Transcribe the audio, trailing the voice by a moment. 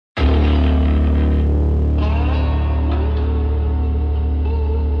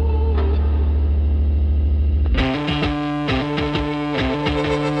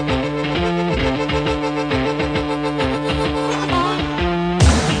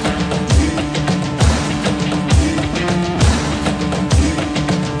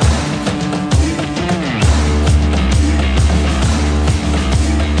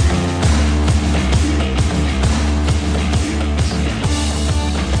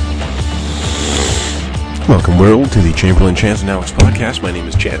Welcome, world, to the Chamberlain Chance and Alex podcast. My name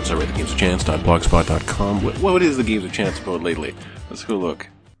is Chance. I write the games of chance.blogspot.com. What is the games of chance about lately? Let's go look.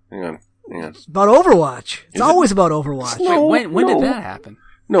 Hang on. It's about Overwatch. It's always about Overwatch. No, when did that happen?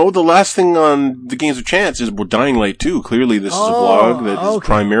 No, the last thing on the games of chance is about Dying Light 2. Clearly, this is a blog that is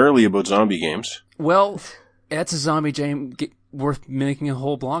primarily about zombie games. Well, that's a zombie game worth making a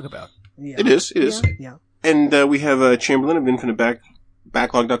whole blog about. Yeah. It is. Yeah. And we have Chamberlain of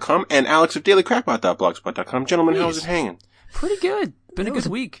Backlog.com and Alex of DailyCrackpot.blogspot.com. Gentlemen, how's it hanging? Pretty good. Been a good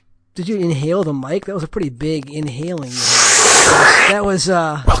week. Did you inhale the mic? That was a pretty big inhaling. That was,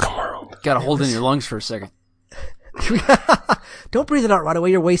 Welcome, world. Gotta hold in your lungs for a second. Don't breathe it out right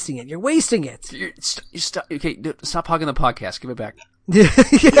away. You're wasting it. Okay, stop hogging the podcast. Give it back.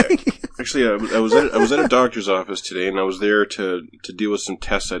 Actually, I was at a doctor's office today, and I was there to deal with some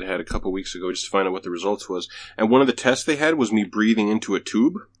tests I'd had a couple weeks ago, just to find out what the results was. And one of the tests they had was me breathing into a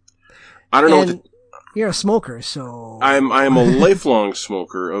tube. I don't know. You're a smoker, so I am a lifelong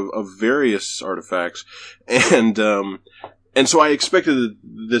smoker of various artifacts, and so I expected that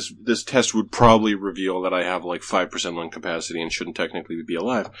this test would probably reveal that I have like 5% lung capacity and shouldn't technically be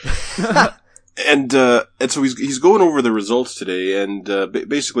alive. And so he's going over the results today, and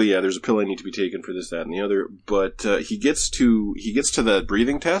basically, yeah, there's a pill I need to be taking for this, that, and the other. But he gets to the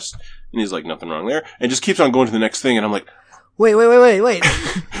breathing test, and he's like, nothing wrong there, and just keeps on going to the next thing, and I'm like, wait.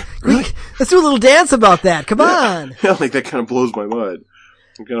 Really? Let's do a little dance about that. Come on. Yeah, like that kind of blows my mind.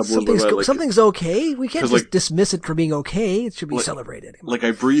 Something's okay. We can't just dismiss it for being okay. It should be celebrated. Like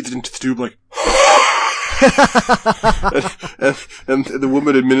I breathed into the tube, like. and the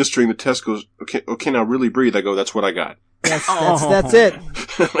woman administering the test goes, okay, now really breathe. I go, that's what I got. That's it.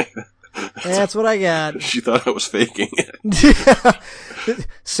 That's what I got. She thought I was faking it.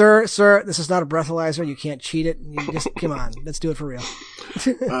 Sir, this is not a breathalyzer. You can't cheat it. You just, come on, let's do it for real.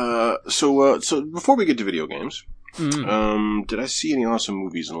 So before we get to video games, did I see any awesome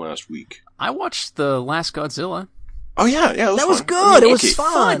movies in the last week? I watched The Last Godzilla. Oh yeah, that was good. It was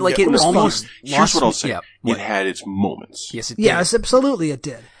fun. Like it was almost. Here's what I'll say. Yeah, it had its moments. Yes, it did. Yes, absolutely, it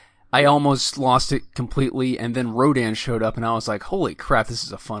did. I almost lost it completely, and then Rodan showed up, and I was like, "Holy crap, this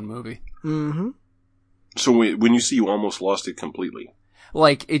is a fun movie." Mm-hmm. So when you see you almost lost it completely,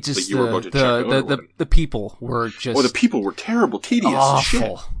 like it just the people were just. Oh, the people were terrible, tedious,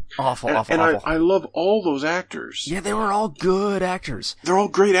 awful. Awful. I love all those actors. Yeah, they were all good actors. They're all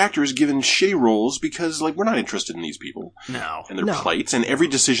great actors given shitty roles because, like, we're not interested in these people. No. And their plights, and every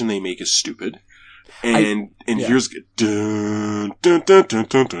decision they make is stupid. Here's dun, dun, dun, dun,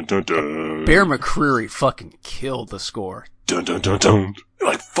 dun, dun, dun, dun. Bear McCreary fucking killed the score. Dun, dun, dun, dun. You're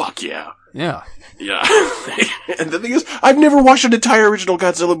like, fuck yeah. Yeah. Yeah. And the thing is, I've never watched an entire original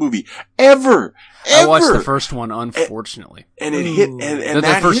Godzilla movie. Ever. I watched the first one, unfortunately. And it hit, and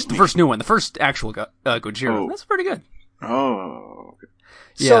the first new one, the first actual Gojira. That's pretty good. Oh.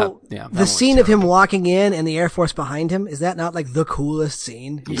 So, yeah, the scene of him walking in and the Air Force behind him, is that not like the coolest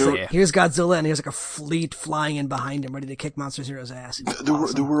scene? Here's Godzilla and here's like a fleet flying in behind him ready to kick Monster Zero's ass.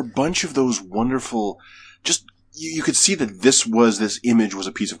 There were a bunch of those wonderful, just, you could see that this image was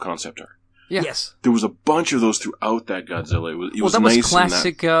a piece of concept art. Yeah. Yes. There was a bunch of those throughout that Godzilla. It was that nice was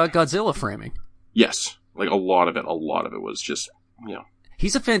classic Godzilla framing. Yes. Like a lot of it was just,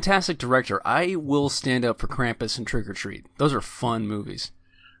 He's a fantastic director. I will stand up for Krampus and Trick or Treat. Those are fun movies.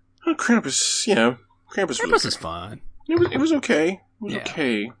 Krampus, Krampus is fun. It was okay. It was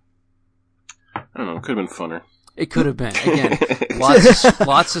okay. I don't know. It could have been funner. It could have been. Again, lots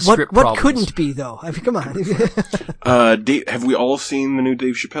of script problems. What couldn't be, though? I mean, come on. Have we all seen the new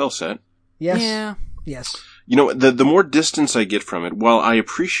Dave Chappelle set? Yes. Yeah. Yes. You know, the more distance I get from it, while I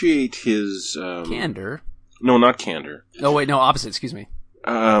appreciate his... candor. No, not candor. Oh, wait, no, opposite, excuse me.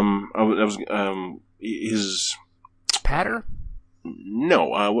 His... Patter? No,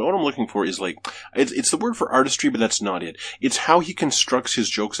 what I'm looking for is like, it's the word for artistry, but that's not it. It's how he constructs his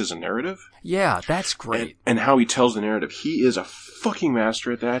jokes as a narrative. Yeah, that's great. And how he tells the narrative. He is a fucking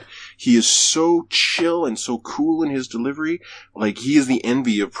master at that. He is so chill and so cool in his delivery. Like, he is the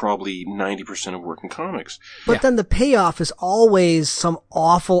envy of probably 90% of working comics. But then the payoff is always some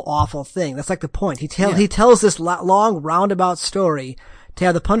awful, awful thing. That's like the point. He tells this long roundabout story to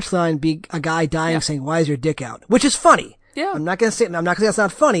have the punchline be a guy dying saying, "Why is your dick out?" Which is funny. Yeah. I'm not gonna say that's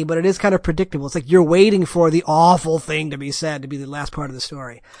not funny, but it is kind of predictable. It's like you're waiting for the awful thing to be said to be the last part of the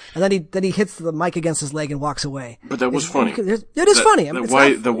story. And then he hits the mic against his leg and walks away. But that was funny. It is funny. I mean, why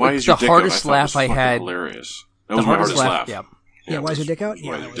is your dick out? The hardest laugh I had. Hilarious. That was my hardest laugh. Yeah, why is your dick out?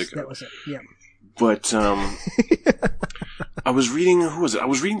 Yeah, that was it. Yeah. But I was reading I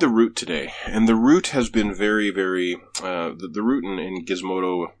was reading The Root today, and The Root has been very, very the Root in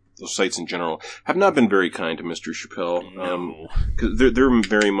Gizmodo sites in general have not been very kind to Mr. Chappelle. No. 'Cause they're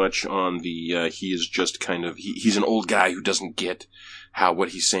very much on the, he is just kind of, he's an old guy who doesn't get how what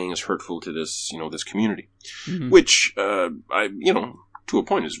he's saying is hurtful to this, this community. Mm-hmm. Which, to a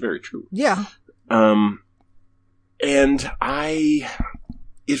point is very true. Yeah. And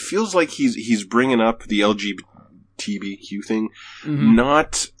it feels like he's bringing up the LGBTQ thing,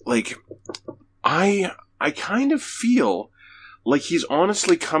 not like, I kind of feel like he's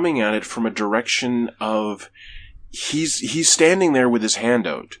honestly coming at it from a direction of, he's standing there with his hand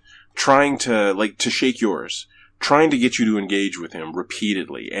out, trying to shake yours, trying to get you to engage with him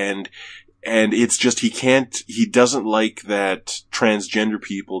repeatedly, and it's just, he doesn't like that transgender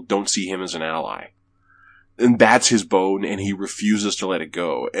people don't see him as an ally. And that's his bone, and he refuses to let it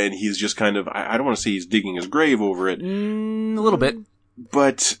go. And he's just kind of, I don't want to say he's digging his grave over it. A little bit.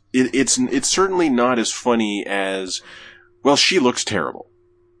 But it's certainly not as funny as, well, she looks terrible.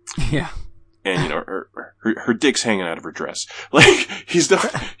 Yeah. And, her dick's hanging out of her dress. Like, he's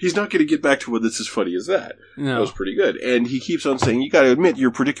not going to get back to what that's as funny as that. No. That was pretty good. And he keeps on saying, you gotta admit, your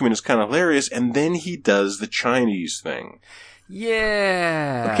predicament is kind of hilarious, and then he does the Chinese thing.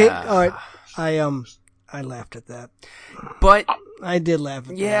 Yeah. Okay, alright. I laughed at that. But I did laugh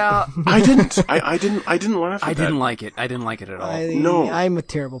at yeah, that. I didn't. I didn't laugh at that. I didn't like it. I didn't like it at all. No. I'm a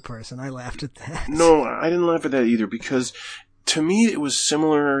terrible person. I laughed at that. No, I didn't laugh at that either, because to me it was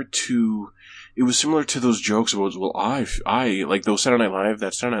similar to those jokes about, well, I like those Saturday Night Live,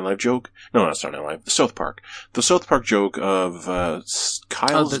 that Saturday Night Live joke. No, not Saturday Night Live. The South Park joke of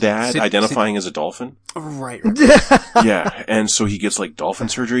Kyle's dad identifying as a dolphin. Right. Yeah, and so he gets like dolphin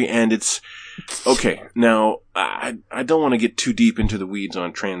surgery, and it's okay. Now, I don't want to get too deep into the weeds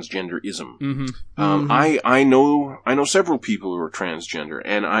on transgenderism. Mm-hmm. I know several people who are transgender,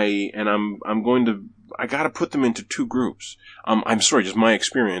 and I gotta put them into two groups. I'm sorry, just my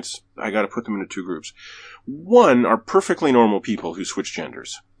experience. I gotta put them into two groups. One are perfectly normal people who switch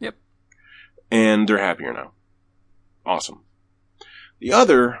genders. Yep. And they're happier now. Awesome. The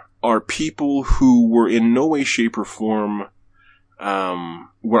other are people who were in no way, shape, or form,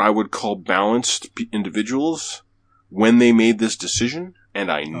 what I would call balanced individuals when they made this decision,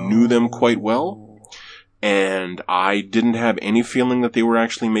 and I knew them quite well. And I didn't have any feeling that they were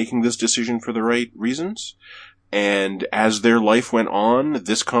actually making this decision for the right reasons. And as their life went on,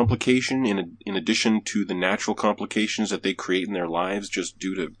 this complication, in addition to the natural complications that they create in their lives just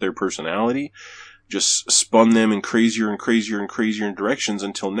due to their personality, just spun them in crazier and crazier and crazier directions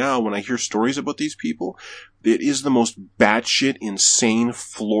until now, when I hear stories about these people, it is the most batshit insane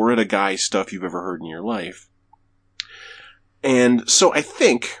Florida guy stuff you've ever heard in your life. And so I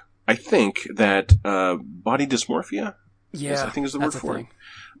think that body dysmorphia, yeah, I think is the word for it. Thing.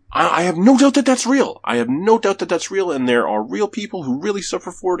 I have no doubt that that's real. I have no doubt that that's real, and there are real people who really suffer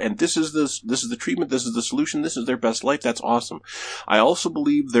for it, and this is the treatment, this is the solution, this is their best life. That's awesome. I also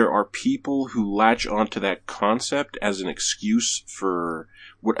believe there are people who latch onto that concept as an excuse for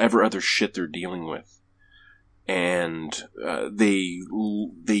whatever other shit they're dealing with. And they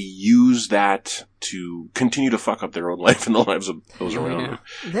use that to continue to fuck up their own life and the lives of those around them.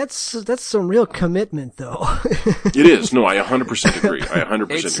 That's some real commitment, though. It is. No, I 100% agree. I 100%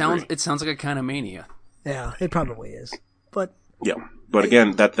 agree. It sounds like a kind of mania. Yeah, it probably is. But yeah, but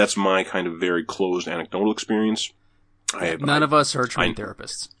again, that's my kind of very closed anecdotal experience. None of us are trained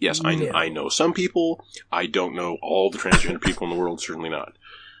therapists. Yes, I know some people. I don't know all the transgender people in the world. Certainly not.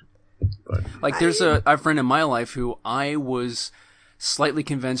 But like, there's a friend in my life who I was slightly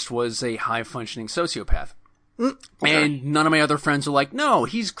convinced was a high-functioning sociopath. Okay. And none of my other friends are like, no,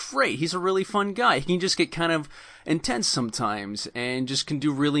 he's great. He's a really fun guy. He can just get kind of intense sometimes and just can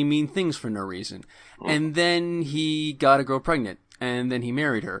do really mean things for no reason. And then he got a girl pregnant, and then he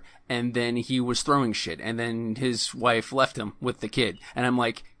married her, and then he was throwing shit, and then his wife left him with the kid. And I'm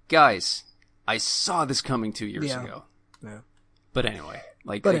like, guys, I saw this coming 2 years ago. Yeah. But anyway.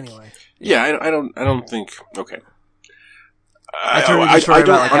 Yeah, I don't think. Okay. I'm not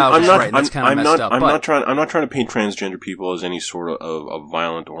trying to paint transgender people as any sort of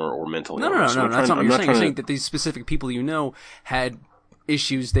violent or mental illness. No. That's not what you're saying. You're saying that these specific people you know had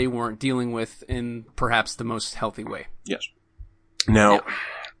issues they weren't dealing with in perhaps the most healthy way. Yes. Now. Yeah.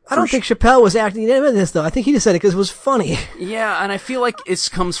 I don't think Chappelle was acting in this, though. I think he just said it because it was funny. Yeah, and I feel like it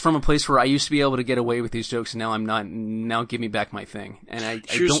comes from a place where I used to be able to get away with these jokes, and now I'm not. Now give me back my thing. And I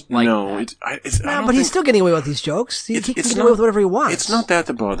don't like that. But he's still getting away with these jokes. He can get away with whatever he wants. It's not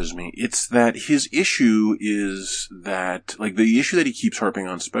that bothers me. It's that his issue is that, like, the issue that he keeps harping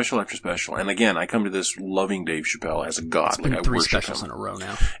on special after special, and again, I come to this loving Dave Chappelle as a god. It's been 3 specials in a row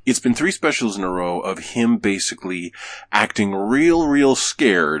now. It's been 3 specials in a row of him basically acting real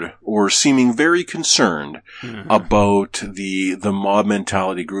scared bothered or seeming very concerned about the mob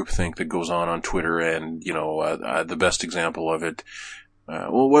mentality groupthink that goes on Twitter, and the best example of it.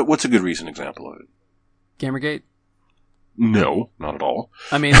 What's a good recent example of it? Gamergate? No, not at all.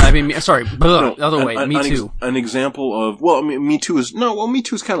 I mean, sorry. No, other way. Me Too. An example of, Me Too is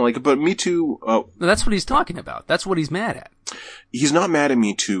kind of like it, but Me Too. That's what he's talking about. That's what he's mad at. He's not mad at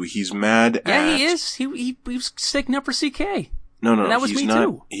Me Too. He's mad at. Yeah, he is. He was sticking up for CK. No. And that was Me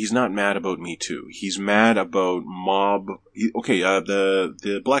Too. He's not mad about Me Too. He's mad about mob.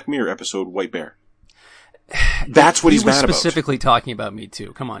 The Black Mirror episode, White Bear. That's what he's mad about. He was specifically talking about Me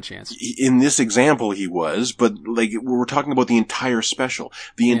Too. Come on, Chance. In this example, he was, but we're talking about the entire special.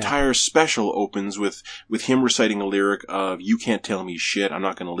 The entire special opens with him reciting a lyric of "You can't tell me shit. I'm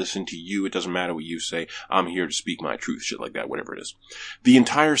not going to listen to you. It doesn't matter what you say. I'm here to speak my truth." Shit like that, whatever it is. The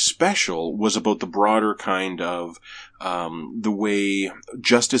entire special was about the broader kind of the way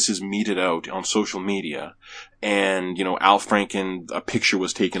justice is meted out on social media. And, Al Franken, a picture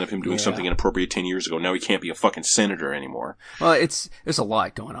was taken of him doing something inappropriate 10 years ago. Now he can't be a fucking senator anymore. Well, there's a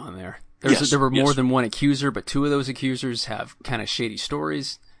lot going on there. There were more than one accuser, but two of those accusers have kind of shady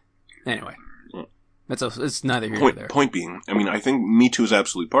stories. Anyway, it's neither here nor there. Point being, I think Me Too is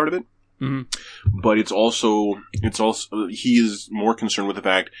absolutely part of it. Mm-hmm. But it's also he is more concerned with the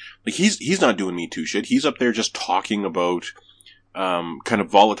fact, he's not doing Me Too shit. He's up there just talking about kind of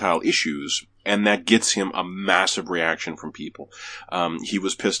volatile issues, and that gets him a massive reaction from people. He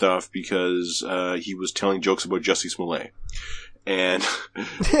was pissed off because he was telling jokes about Jussie Smollett. And,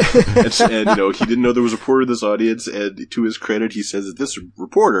 he didn't know there was a reporter in this audience, and to his credit, he says that this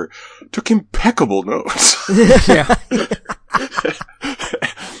reporter took impeccable notes. Yeah.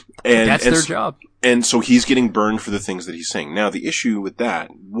 That's their job. And so he's getting burned for the things that he's saying. Now, the issue with that,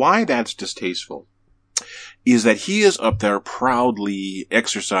 why that's distasteful, is that he is up there proudly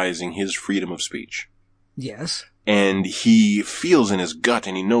exercising his freedom of speech. Yes. And he feels in his gut,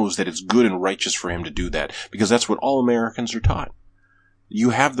 and he knows that it's good and righteous for him to do that, because that's what all Americans are taught.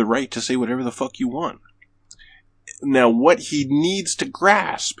 You have the right to say whatever the fuck you want. Now, what he needs to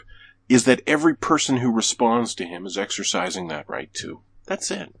grasp is that every person who responds to him is exercising that right too.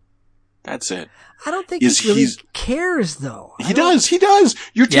 That's it. I don't think he really cares, though. He does.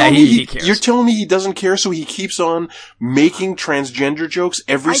 You're telling me he cares. You're telling me he doesn't care, so he keeps on making transgender jokes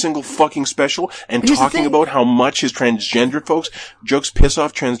every single fucking special and talking about how much his transgender jokes piss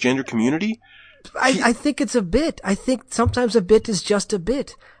off transgender community? I think it's a bit. I think sometimes a bit is just a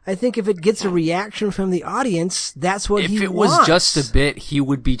bit. I think if it gets a reaction from the audience, that's what he wants. If it was just a bit, he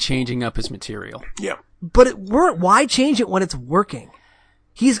would be changing up his material. Yeah. But why change it when it's working?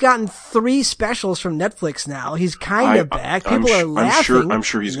 He's gotten 3 specials from Netflix now. He's kind of back. People are laughing. I'm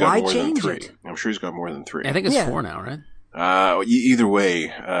sure he's got more than 3. I'm sure he's got more than 3. I think it's 4 now, right? Either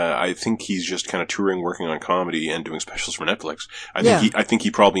way, I think he's just kind of touring, working on comedy and doing specials for Netflix. I think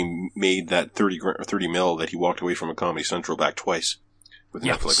he probably made that 30 mil that he walked away from a Comedy Central back twice with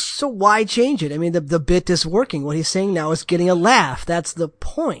Netflix. So why change it? The bit is working. What he's saying now is getting a laugh. That's the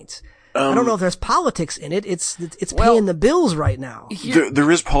point. I don't know if there's politics in it. It's paying the bills right now. There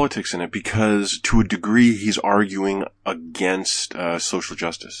is politics in it because, to a degree, he's arguing against social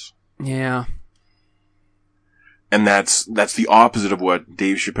justice. Yeah. And that's the opposite of what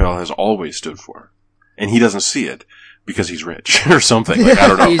Dave Chappelle has always stood for. And he doesn't see it because he's rich or something. I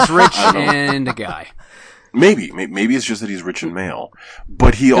don't know. He's rich and a guy. Maybe it's just that he's rich and male.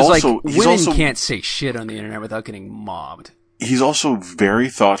 But women can't say shit on the internet without getting mobbed. He's also very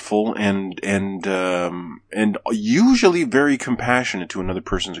thoughtful and usually very compassionate to another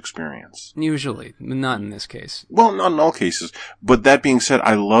person's experience. Usually, not in this case. Well, not in all cases. But that being said,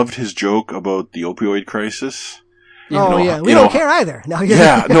 I loved his joke about the opioid crisis. We don't care either. No,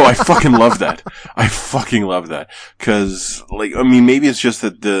 I fucking love that. I fucking love that. Cause, maybe it's just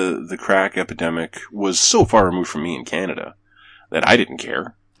that the crack epidemic was so far removed from me in Canada that I didn't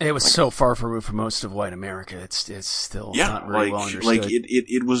care. It was so far removed from most of white America. It's still not really well understood.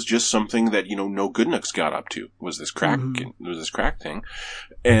 It was just something that, no good nooks got up to, was this crack, thing.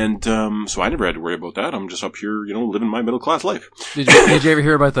 And, so I never had to worry about that. I'm just up here, living my middle class life. Did you ever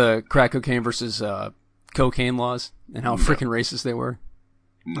hear about the crack cocaine versus, cocaine laws and how freaking racist they were?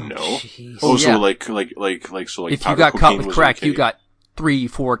 No. So if you got caught with crack, you got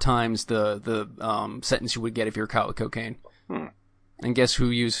 3-4 times the sentence you would get if you were caught with cocaine. And guess who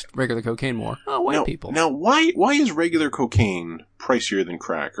used regular cocaine more? Oh, white people. Now, why is regular cocaine pricier than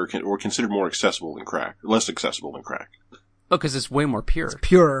crack, or considered more accessible than crack, less accessible than crack? Oh, because it's way more pure. It's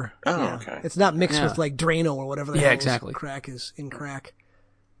purer. Oh, okay. It's not mixed with Drano or whatever the hell exactly. crack is in crack.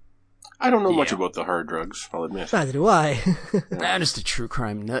 I don't know much about the hard drugs, I'll admit. Neither do I. I'm just a true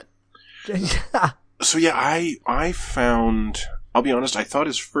crime nut. So yeah, I found, I'll be honest, I thought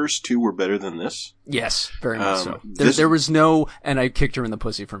his first two were better than this. Yes, very much so. There was no, and I kicked her in the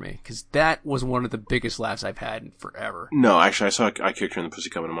pussy for me, because that was one of the biggest laughs I've had in forever. No, actually, I kicked her in the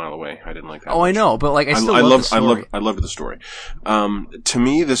pussy coming a mile away. I didn't like that. Oh, much. I know, but like, I love the story. I loved the story. To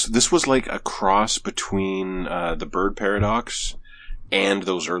me, this was like a cross between, the Bird Paradox and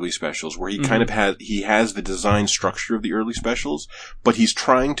those early specials, where he kind of has the design structure of the early specials, but he's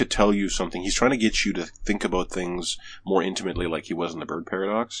trying to tell you something. He's trying to get you to think about things more intimately like he was in the Bird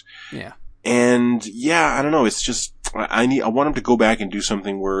Paradox. Yeah. And yeah, I don't know. It's just, I want him to go back and do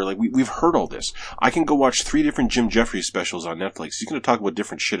something where, like, we've heard all this. I can go watch 3 different Jim Jeffries specials on Netflix. He's going to talk about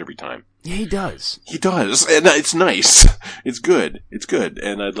different shit every time. Yeah, he does. He does. And it's nice. It's good. It's good.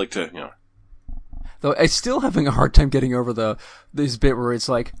 And I'd like to, Though I'm still having a hard time getting over this bit where it's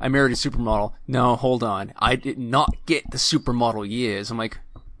like, I married a supermodel. No, hold on. I did not get the supermodel years. I'm like,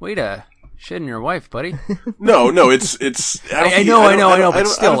 wait a shitting your wife, buddy. No, it's. I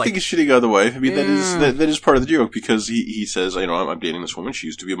don't think he's shitting on the wife. I mean, that is part of the joke, because he says, I'm dating this woman. She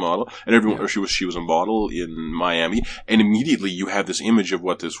used to be a model, and everyone, or she was a model in Miami, and immediately you have this image of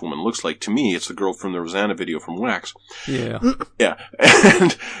what this woman looks like. To me, it's the girl from the Rosanna video from Wax. Yeah. Yeah.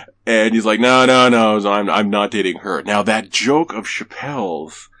 And he's like, no, I'm not dating her. Now, that joke of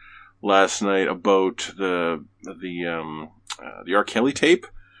Chappelle's last night about the R. Kelly tape.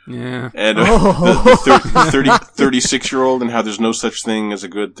 Yeah. And the 36-year-old, and how there's no such thing as a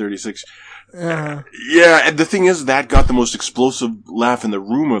good 36. Yeah, and the thing is, that got the most explosive laugh in the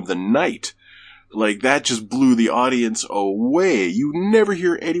room of the night. Like, that just blew the audience away. You never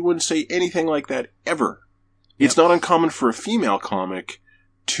hear anyone say anything like that, ever. Yep. It's not uncommon for a female comic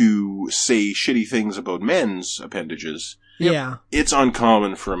to say shitty things about men's appendages. Yeah. It's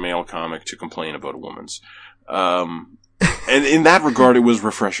uncommon for a male comic to complain about a woman's. And in that regard, it was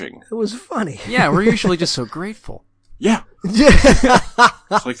refreshing. It was funny. Yeah, we're usually just so grateful. Yeah.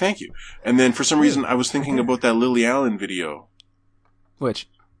 It's like, thank you. And then for some reason, I was thinking about that Lily Allen video. Which?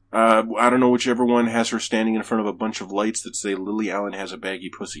 I don't know, whichever one has her standing in front of a bunch of lights that say Lily Allen has a baggy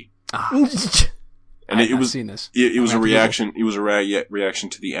pussy. And it was seen this. It was a reaction. It was a reaction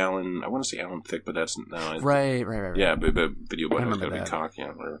to the Alan. I want to say Alan Thicke, but that's no. Right. Yeah, but video boy has got a big cock.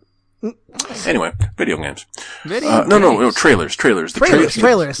 Yeah, whatever. Anyway, video games. No, trailers. Trailers. There are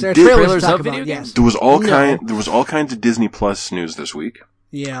trailers to talk about. Yes. There was all kinds of Disney Plus news this week.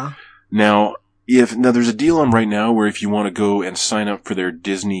 Yeah. Now there's a deal on right now where if you want to go and sign up for their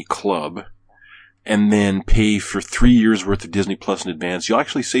Disney Club, and then pay for 3 years worth of Disney Plus in advance, you'll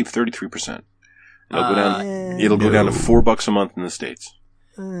actually save 33%. It'll go down to $4 a month in the States.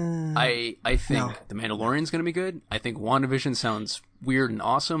 I think The Mandalorian's going to be good. I think WandaVision sounds weird and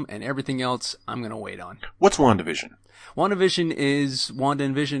awesome, and everything else I'm going to wait on. What's WandaVision? WandaVision is Wanda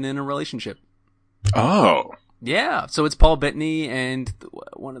and Vision in a relationship. Oh. Yeah, so it's Paul Bettany and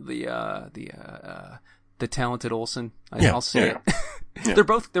one of the talented Olsen. I'll say it. Yeah. They're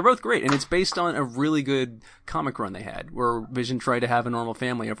both great, and it's based on a really good comic run they had, where Vision tried to have a normal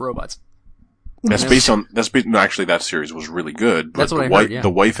family of robots. Actually, that series was really good. But that's what I heard, yeah.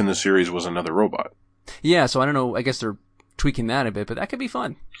 The wife in the series was another robot. Yeah, so I don't know. I guess they're tweaking that a bit, but that could be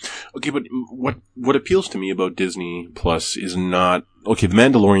fun. Okay, but what appeals to me about Disney Plus is not okay. The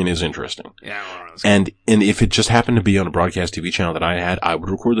Mandalorian is interesting. Yeah, and if it just happened to be on a broadcast TV channel that I had, I would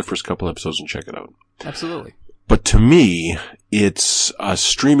record the first couple episodes and check it out. Absolutely. But to me, it's a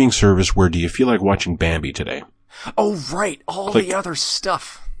streaming service where do you feel like watching Bambi today? Oh, right. All the other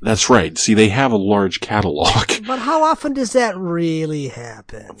stuff. That's right. See, they have a large catalog. But how often does that really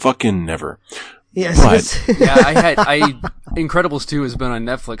happen? Fucking never. Yes. But yeah, Incredibles 2 has been on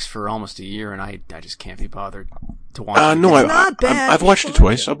Netflix for almost a year, and I just can't be bothered to watch it. No, I've watched it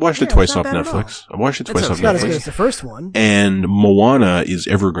twice. I've watched it twice off Netflix. I've watched it twice off Netflix. It's not as good as the first one. And Moana is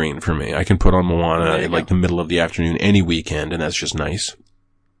evergreen for me. I can put on Moana in like the middle of the afternoon any weekend, and that's just nice.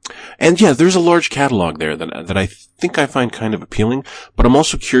 And yeah, there's a large catalog there that I think I find kind of appealing, but I'm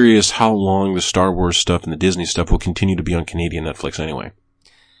also curious how long the Star Wars stuff and the Disney stuff will continue to be on Canadian Netflix anyway.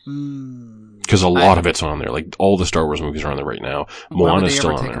 Because a lot of it's on there. Like, all the Star Wars movies are on there right now. Moana's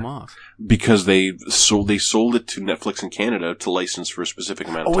still on there. Them off? Because they sold it to Netflix in Canada to license for a specific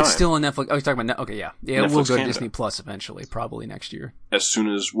amount of time. Oh, it's still on Netflix. Oh, you're talking about okay, yeah. Yeah, Netflix we'll go to Canada. Disney Plus eventually, probably next year. As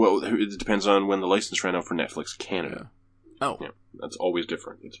soon as, well, it depends on when the license ran out for Netflix Canada. Oh. Yeah, that's always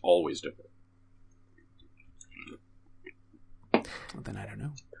different. It's always different. Well, then I don't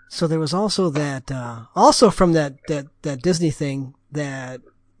know. So there was also that, also from that Disney thing, that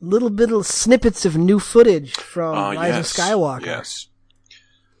little bit of snippets of new footage from Rise of Skywalker. Yes.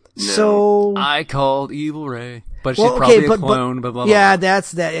 So I called Evil Ray, but she's probably a clone. Blah, blah, blah. Yeah,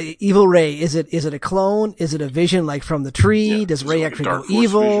 that's that. Evil Ray. Is it a clone? Is it a vision like from the tree? Yeah, Does Ray like actually a go Dark Force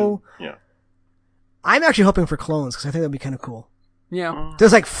evil? vision. Yeah. I'm actually hoping for clones because I think that'd be kind of cool. Yeah.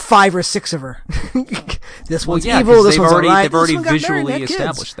 There's like 5 or 6 of her. This one's yeah, evil. This they've one's already, alright. They've already This one got married and visually had kids.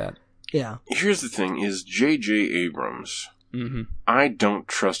 established that. Yeah. Here's the thing: is J.J. Abrams. Mm-hmm. I don't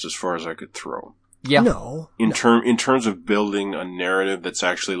trust as far as I could throw. Yeah. No. In terms of building a narrative that's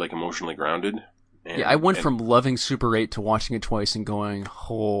actually like emotionally grounded. Yeah, I went from loving Super 8 to watching it twice and going,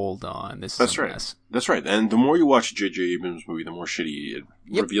 hold on, this is a mess. That's right. And the more you watch a J.J. Abrams movie, the more shitty it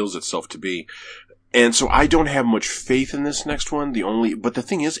reveals itself to be. And so I don't have much faith in this next one. But the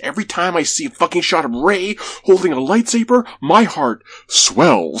thing is, every time I see a fucking shot of Rey holding a lightsaber, my heart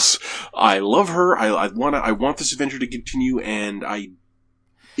swells. I love her. I want this adventure to continue, and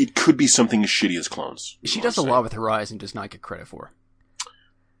it could be something as shitty as Clones. She does a lot with her eyes and does not get credit for.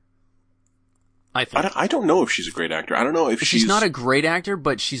 I think. I don't know if she's a great actor. I don't know if she's not a great actor,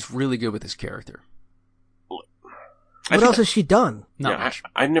 but she's really good with this character. What else has she done? Not much.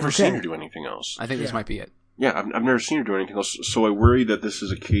 I've never seen her do anything else. I think this might be it. Yeah, I've never seen her do anything else. So I worry that this is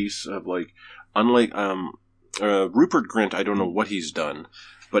a case of like, unlike Rupert Grint, I don't know what he's done,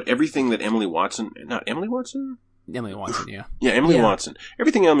 but everything that Emily Watson, yeah. Yeah, Emily Watson.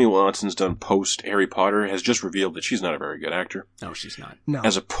 Everything Emily Watson's done post Harry Potter has just revealed that she's not a very good actor. No, she's not. No.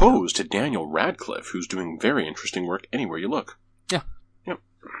 As opposed to Daniel Radcliffe, who's doing very interesting work anywhere you look. Yeah. Yep.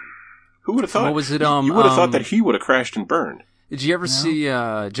 Who would have thought? What was it? You would have thought that he would have crashed and burned. Did you ever see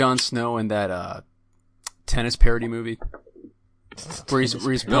Jon Snow in that tennis parody movie where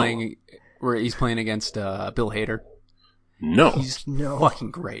he's playing against Bill Hader? No. He's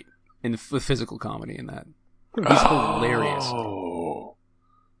fucking great with physical comedy in that. He's hilarious. Oh.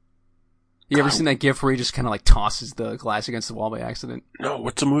 You ever seen that gif where he just kind of like tosses the glass against the wall by accident? No,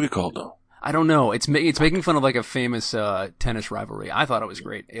 what's the movie called though? I don't know. It's making fun of like a famous tennis rivalry. I thought it was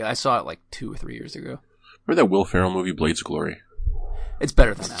great. I saw it like 2 or 3 years ago. Remember that Will Ferrell movie, Blades of Glory? It's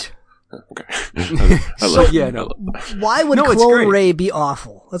better than that. Okay. Why would Clone Rey be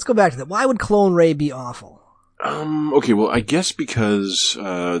awful? Let's go back to that. Why would Clone Rey be awful? Okay, well, I guess because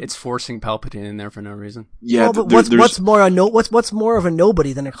it's forcing Palpatine in there for no reason. Yeah, well, but what's more of a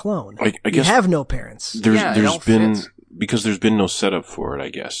nobody than a clone? I guess you have no parents. There's been no setup for it, I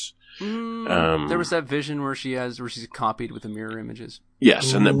guess. There was that vision where she's copied with the mirror images.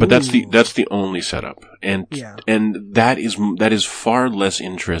 Yes, but that's the only setup, and that is far less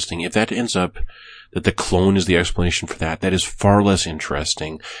interesting. If that ends up that the clone is the explanation for that is far less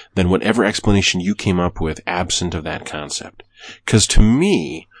interesting than whatever explanation you came up with absent of that concept. Because to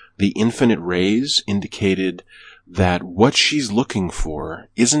me, the infinite rays indicated that what she's looking for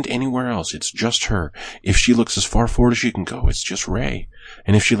isn't anywhere else. It's just her. If she looks as far forward as she can go, it's just Rey.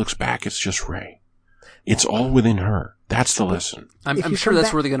 And if she looks back, it's just Rey. It's all within her. That's the lesson. I'm sure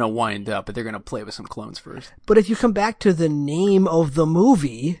that's where they're going to wind up, but they're going to play with some clones first. But if you come back to the name of the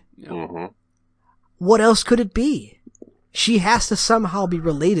movie, what else could it be? She has to somehow be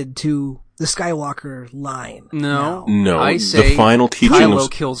related to the Skywalker line. No. I say the final teachings. Kylo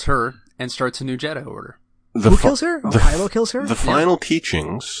kills her and starts a new Jedi Order. Who kills her? Kylo kills her? The final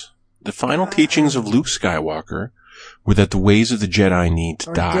teachings of Luke Skywalker were that the ways of the Jedi need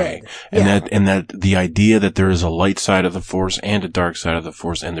to die. And that the idea that there is a light side of the Force and a dark side of the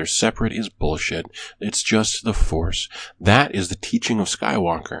Force and they're separate is bullshit. It's just the Force. That is the teaching of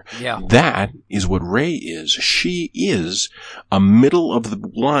Skywalker. Yeah. That is what Rey is. She is a middle of the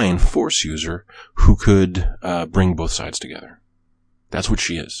line Force user who could bring both sides together. That's what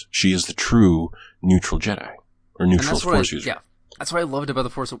she is. She is the true neutral Jedi or neutral Force user. Yeah. That's what I loved about The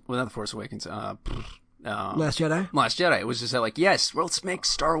Force Awakens. Last Jedi? It was just that, like, yes, well, let's make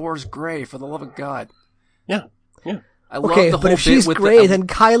Star Wars gray, for the love of God. Yeah. I love the whole but if she's gray, then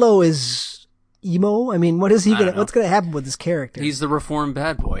Kylo is emo? I mean, what's gonna happen with this character? He's the reformed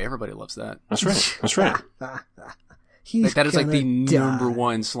bad boy. Everybody loves that. That's right. That is like the number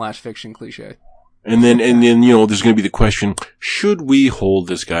one /fiction cliche. And then, there's going to be the question, should we hold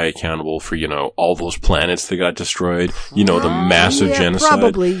this guy accountable for, all those planets that got destroyed? The massive genocide?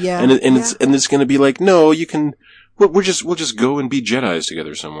 Probably, yeah. And it's going to be like, no, we'll just go and be Jedis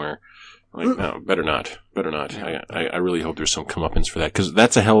together somewhere. Like, no, better not. I really hope there's some comeuppance for that, because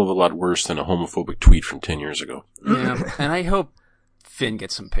that's a hell of a lot worse than a homophobic tweet from 10 years ago. Yeah, and I hope Finn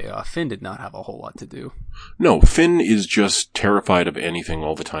gets some payoff. Finn did not have a whole lot to do. No, Finn is just terrified of anything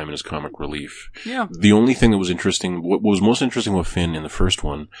all the time in his comic relief. Yeah. The only thing that was interesting, what was most interesting with Finn in the first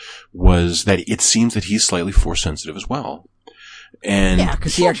one, was that it seems that he's slightly Force sensitive as well. And yeah,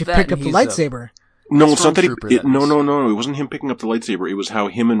 because he actually picked up the lightsaber. No, it's not that Stormtrooper, no. It wasn't him picking up the lightsaber. It was how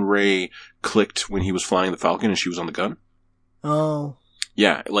him and Rey clicked when he was flying the Falcon and she was on the gun. Oh.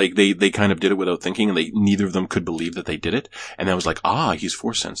 Yeah, like they kind of did it without thinking, and neither of them could believe that they did it. And that was like, he's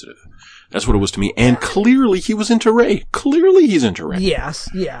Force sensitive. That's what it was to me. And clearly he was into Rey. Clearly he's into Rey. Yes,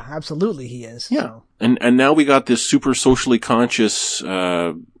 yeah, absolutely he is. Yeah. So. And now we got this super socially conscious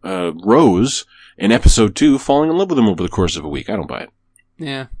Rose in episode 2 falling in love with him over the course of a week. I don't buy it.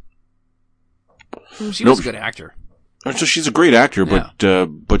 Yeah. She was a good actor. So she's a great actor, Yeah.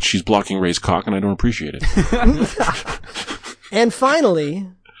 but she's blocking Rey's cock, and I don't appreciate it. And finally,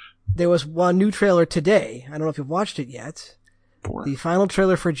 there was one new trailer today. I don't know if you've watched it yet. The final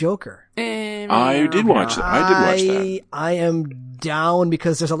trailer for Joker. I did watch that. I did watch that. I am down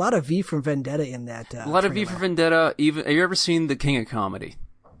because there's a lot of V from Vendetta in that. A lot of V for Vendetta. Even have you ever seen The King of Comedy?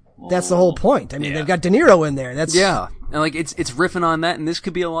 That's the whole point. I mean, they've got De Niro in there. That's and like it's riffing on that, and this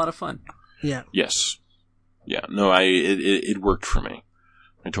could be a lot of fun. Yeah. Yes. Yeah. No, it worked for me.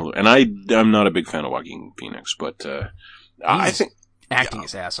 I totally. And I'm not a big fan of Joaquin Phoenix, but I think acting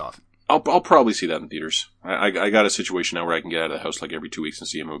his ass off. I'll probably see that in theaters. I got a situation now where I can get out of the house like every 2 weeks and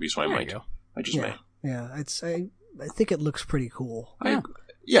see a movie, so I might. I just may. Yeah, I think it looks pretty cool.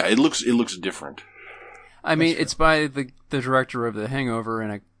 Yeah, it looks different. I mean, it's by the director of The Hangover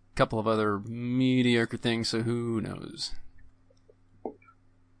and a couple of other mediocre things, so who knows?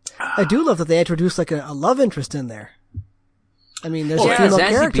 I do love that they introduced like a love interest in there. I mean, there's a female Zazie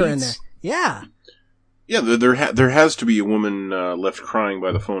character in Beetz. there. Yeah. Yeah, there has to be a woman left crying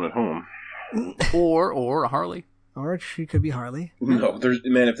by the phone at home. Or a Harley. Or she could be Harley. No,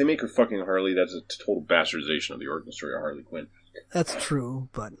 if they make her fucking Harley, that's a total bastardization of the origin story of Harley Quinn. That's true,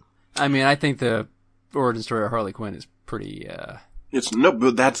 but I mean, I think the origin story of Harley Quinn is pretty.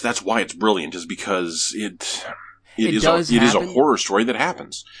 But that's why it's brilliant, is because it is a horror story that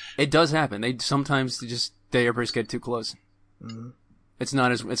happens. It does happen. The airbrace get too close. Mm-hmm. It's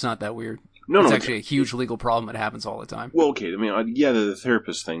not that weird. It's actually a huge legal problem that happens all the time. Well, okay, I mean, the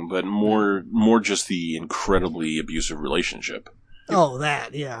therapist thing, but more just the incredibly abusive relationship. Oh,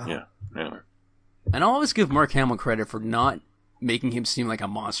 that, yeah. Yeah, anyway. And I'll always give Mark Hamill credit for not making him seem like a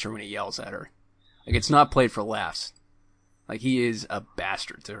monster when he yells at her. Like, it's not played for laughs. Like, he is a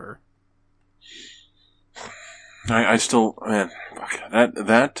bastard to her. I still, man,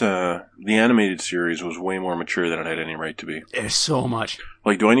 fuck, the animated series was way more mature than it had any right to be. There's so much.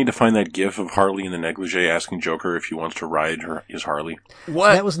 Like, do I need to find that gif of Harley in the negligee asking Joker if he wants to ride his Harley?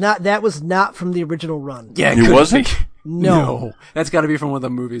 What? That was not from the original run. Yeah, it wasn't? No. That's gotta be from one of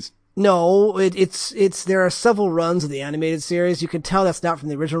the movies. No, there are several runs of the animated series. You can tell that's not from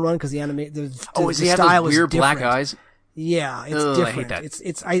the original run because the style was weird different. black eyes? Yeah, it's different. I hate that.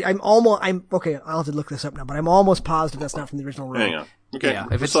 Okay, I'll have to look this up now, but I'm almost positive that's not from the original run. Hang on. Okay, yeah,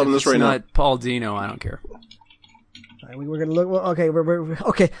 if it's right not now. Paul Dino, I don't care. All right, we're gonna look. Okay,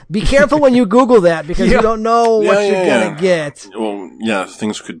 okay. Be careful when you Google that because you don't know what you're gonna get. Well, yeah,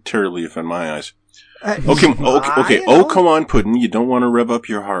 things could terribly offend my eyes. Okay. Okay. Come on, Puddin'. You don't want to rev up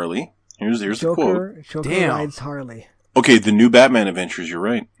your Harley. Here's the quote. Joker Damn. rides Harley. Okay, the new Batman Adventures. You're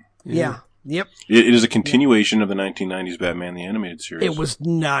right. Yeah. Yep. It is a continuation of the 1990s Batman the Animated Series. It was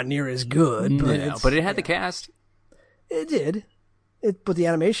not near as good, but it had the cast. It did. But the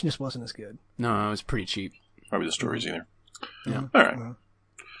animation just wasn't as good. No, it was pretty cheap. Probably the stories either. Yeah. All right.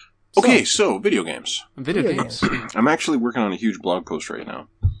 Okay, so video games. Video games. I'm actually working on a huge blog post right now.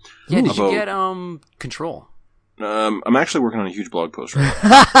 Yeah, did you get Control? I'm actually working on a huge blog post right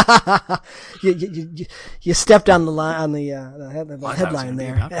now. You stepped on the line on the headline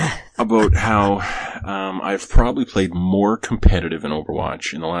there about how I've probably played more competitive in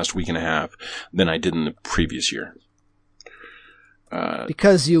Overwatch in the last week and a half than I did in the previous year.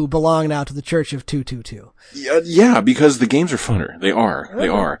 Because you belong now to the Church of 222. Yeah, because the games are funner. They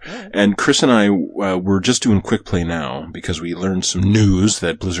are. And Chris and I were just doing quick play now because we learned some news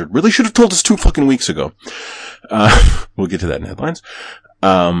that Blizzard really should have told us 2 fucking weeks ago. We'll get to that in headlines.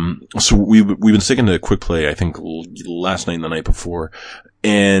 So we've been sticking to quick play, I think, last night and the night before.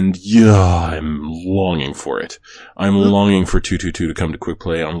 And I'm longing for it. I'm longing for 222 to come to quick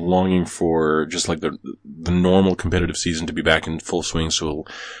play. I'm longing for just like the normal competitive season to be back in full swing so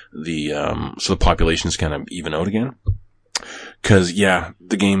the populations kind of even out again. Cause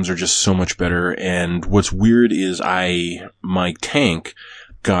the games are just so much better. And what's weird is my tank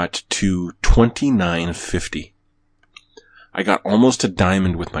got to 2950. I got almost a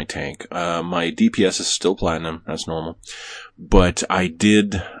diamond with my tank. My DPS is still platinum. That's normal. But I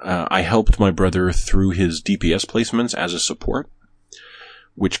helped my brother through his DPS placements as a support,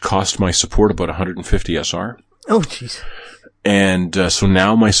 which cost my support about 150 SR. Oh, jeez. And so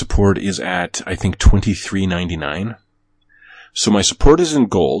now my support is at, I think, $23.99. So my support is in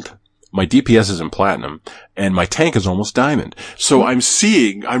gold, my DPS is in platinum, and my tank is almost diamond. So I'm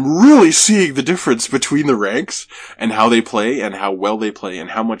really seeing the difference between the ranks and how they play and how well they play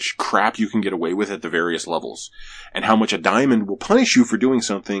and how much crap you can get away with at the various levels. And how much a diamond will punish you for doing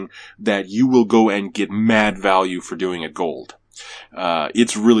something that you will go and get mad value for doing at gold.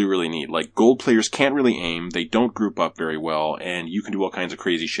 It's really, really neat. Like, gold players can't really aim, they don't group up very well, and you can do all kinds of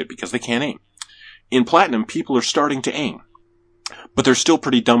crazy shit because they can't aim. In platinum, people are starting to aim. But they're still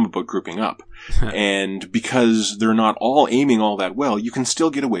pretty dumb about grouping up. And because they're not all aiming all that well, you can still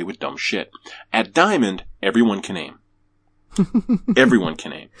get away with dumb shit. At diamond, everyone can aim. Everyone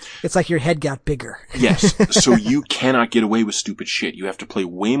can aim. It's like your head got bigger. Yes. So you cannot get away with stupid shit. You have to play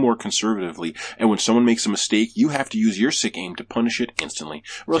way more conservatively. And when someone makes a mistake, you have to use your sick aim to punish it instantly.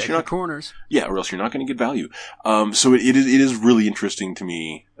 Or else Check you're not corners. Yeah, or else you're not going to get value. So it is really interesting to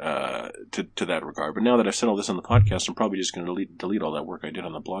me, to that regard. But now that I've said all this on the podcast, I'm probably just going to delete all that work I did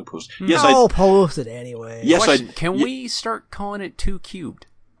on the blog post. Yes, I'll post it anyway. Yes, Question, can we start calling it 2 cubed?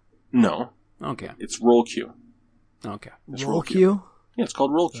 No. Okay. It's roll Q. Okay. It's Roll Q? Yeah, it's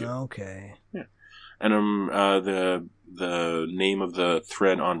called roll Q. Okay. Yeah. And the name of the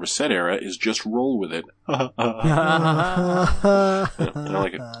thread on Reset Era is just roll with it. I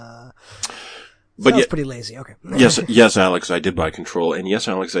like it. But Sounds pretty lazy. Okay. yes, Alex, I did buy Control, and yes,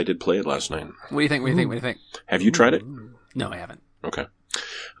 Alex, I did play it last night. What do you think? Have you tried it? No, I haven't. Okay.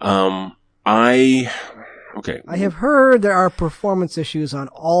 Okay. I have heard there are performance issues on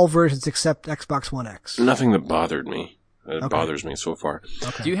all versions except Xbox One X. Nothing that bothered me. Bothers me so far.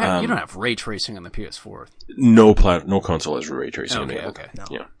 Okay. Do you have? You don't have ray tracing on the PS4. No console has ray tracing. Okay. No.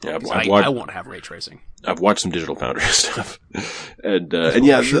 Yeah. I won't have ray tracing. I've watched some Digital Foundry stuff, and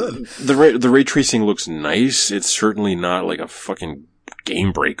yeah, the ray tracing looks nice. It's certainly not like a fucking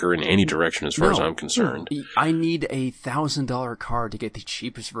game breaker in any direction as far as I'm concerned. I need a $1,000 card to get the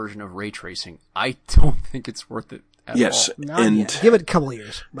cheapest version of ray tracing. I don't think it's worth it at all. And give it a couple of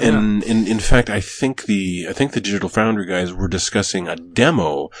years. And in fact, I think the Digital Foundry guys were discussing a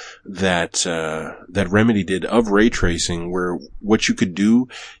demo that Remedy did of ray tracing, where what you could do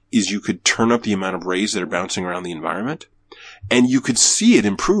is you could turn up the amount of rays that are bouncing around the environment. And you could see it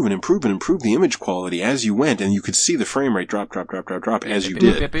improve the image quality as you went, and you could see the frame rate drop as you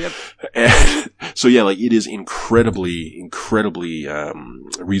did. And so yeah, like, it is incredibly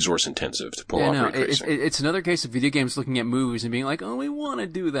resource intensive to pull off ray tracing. It's another case of video games looking at movies and being like, oh, we want to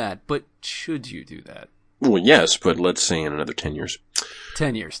do that, but should you do that? Well, yes, but let's say in another 10 years.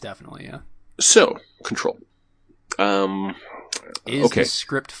 10 years, definitely, yeah. So, Control. Is the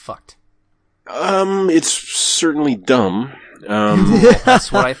script fucked? It's certainly dumb.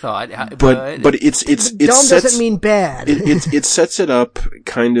 That's what I thought. But it's dumb doesn't mean bad. It sets it up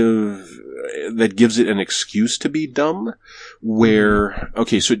kind of, that gives it an excuse to be dumb, where,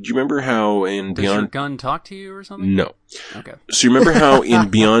 okay, so do you remember how in Does your gun talk to you or something? No. Okay. So you remember how in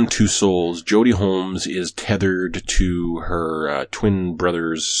Beyond Two Souls, Jodie Holmes is tethered to her twin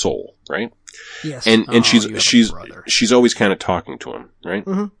brother's soul, right? Yes. And she's always kind of talking to him, right?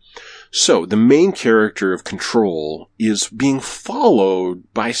 Mm-hmm. So, the main character of Control is being followed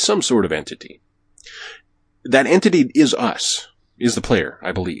by some sort of entity. That entity is us, is the player,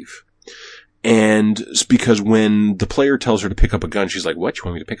 I believe. And it's because when the player tells her to pick up a gun, she's like, what, you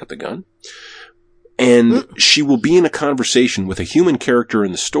want me to pick up the gun? And she will be in a conversation with a human character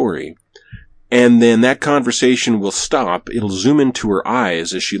in the story, and then that conversation will stop, it'll zoom into her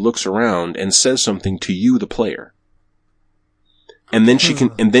eyes as she looks around and says something to you, the player. And then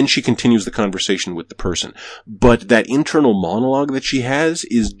she continues the conversation with the person. But that internal monologue that she has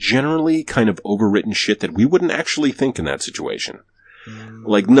is generally kind of overwritten shit that we wouldn't actually think in that situation.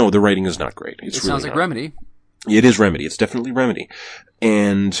 Like, no, the writing is not great. It sounds like Remedy. It is Remedy. It's definitely Remedy.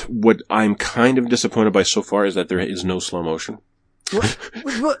 And what I'm kind of disappointed by so far is that there is no slow motion.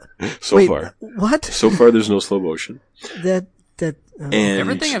 What? Far. What? So far, there's no slow motion. And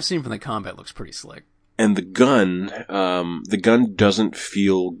everything I've seen from the combat looks pretty slick. And the gun doesn't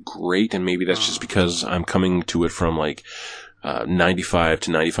feel great, and maybe that's just because I'm coming to it from like 95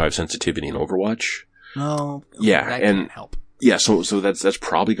 to 95 sensitivity in Overwatch. No. Yeah, that and can't help. Yeah, so that's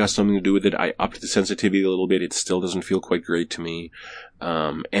probably got something to do with it. I upped the sensitivity a little bit. It still doesn't feel quite great to me.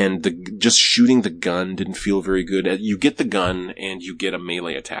 And just shooting the gun didn't feel very good. You get the gun and you get a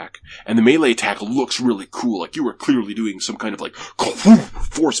melee attack. And the melee attack looks really cool. Like you were clearly doing some kind of like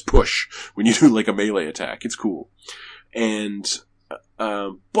force push when you do like a melee attack. It's cool. And,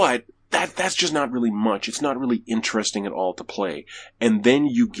 but that's just not really much. It's not really interesting at all to play. And then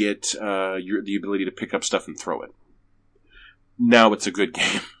you get, the ability to pick up stuff and throw it. now it's a good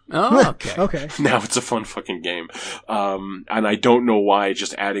game. Oh, okay. Okay. Now it's a fun fucking game. And I don't know why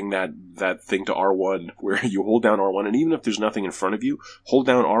just adding that thing to R1 where you hold down R1 and even if there's nothing in front of you, hold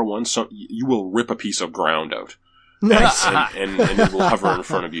down R1 so you will rip a piece of ground out. Nice. And it will hover in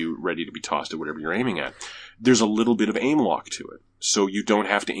front of you ready to be tossed at whatever you're aiming at. There's a little bit of aim lock to it. So you don't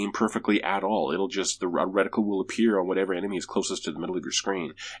have to aim perfectly at all. It'll just, the reticle will appear on whatever enemy is closest to the middle of your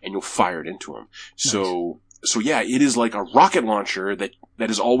screen and you'll fire it into them. Nice. So yeah, it is like a rocket launcher that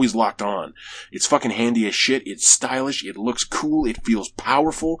is always locked on. It's fucking handy as shit. It's stylish. It looks cool. It feels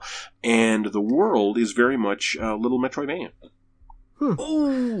powerful. And the world is very much little Metroidvania.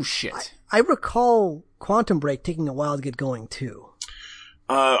 Oh, shit. I recall Quantum Break taking a while to get going, too.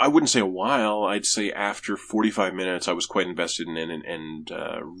 I wouldn't say a while. I'd say after 45 minutes, I was quite invested in it and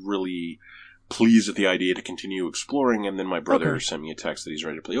really pleased at the idea to continue exploring. And then my brother sent me a text that he's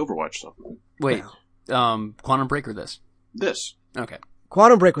ready to play Overwatch. So. Wait, Quantum Break or this? This. Okay.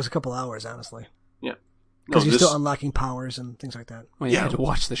 Quantum Break was a couple hours, honestly. Yeah. Because you're still unlocking powers and things like that. Well, you had to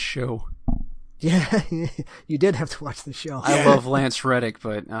watch the show. Yeah, you did have to watch the show. I love Lance Reddick,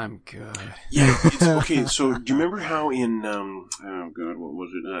 but I'm good. Yeah, it's, okay, so do you remember how in, oh god, what was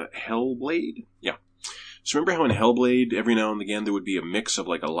it, Hellblade? Yeah. So remember how in Hellblade, every now and again, there would be a mix of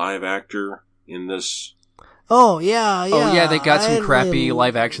like a live actor in this? Oh, yeah. Oh, yeah, they got some crappy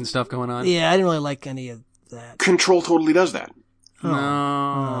live action stuff going on? Yeah, I didn't really like any of that. Control totally does that.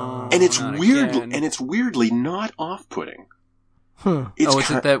 No. And it's weirdly not off-putting. Is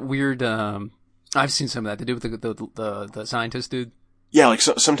it that weird, I've seen some of that to do with the scientist dude. Yeah, like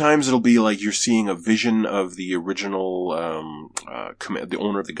sometimes it'll be like you're seeing a vision of the original, the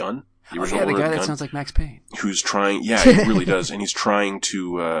owner of the gun. The guy that sounds like Max Payne. Who's trying, yeah, he really does. And he's trying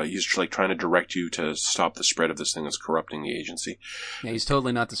to, trying to direct you to stop the spread of this thing that's corrupting the agency. Yeah, he's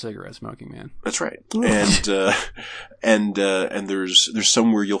totally not the cigarette smoking man. That's right. And there's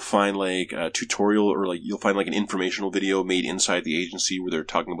somewhere you'll find like a tutorial or like you'll find like an informational video made inside the agency where they're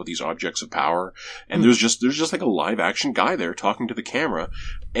talking about these objects of power. And there's just like a live action guy there talking to the camera.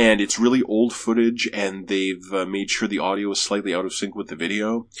 And it's really old footage and they've made sure the audio is slightly out of sync with the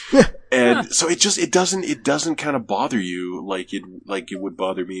video. And so it doesn't kind of bother you like it would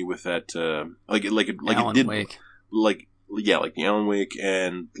bother me with that, like Alan it did, Wake. like the Alan Wake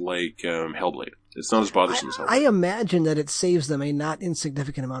and Hellblade. It's not as bothersome as Hellblade. I imagine that it saves them a not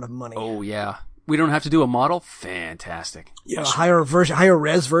insignificant amount of money. Oh yeah. We don't have to do a model? Fantastic. Yes. A higher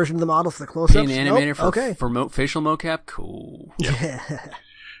res version of the model for the close-ups? Pay an animator for facial mocap? Cool. Yeah.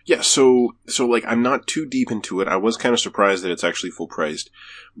 Yeah, so like I'm not too deep into it. I was kind of surprised that it's actually full priced,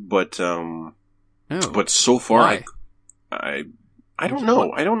 but so far I don't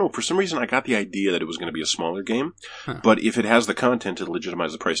know. I don't know. For some reason, I got the idea that it was going to be a smaller game, but if it has the content to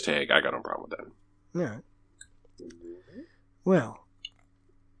legitimize the price tag, I got no problem with that. Yeah. Well,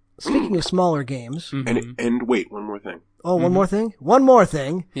 speaking of smaller games, and wait, one more thing. Oh, one more thing. One more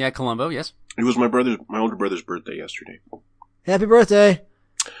thing. Yeah, Columbo. Yes. It was my older brother's birthday yesterday. Happy birthday.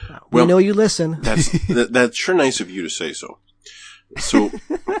 We know you listen. That's sure nice of you to say so. So,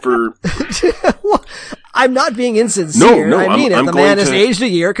 for... I'm not being insincere. No, I mean it. The man has aged a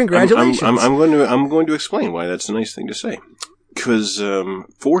year. Congratulations. I'm going to explain why that's a nice thing to say. Because,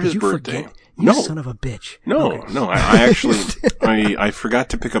 for his birthday... You son of a bitch. No, okay. No, I actually, I forgot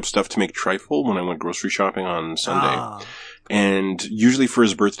to pick up stuff to make trifle when I went grocery shopping on Sunday. And usually for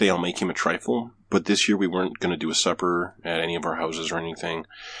his birthday, I'll make him a trifle. But this year we weren't going to do a supper at any of our houses or anything.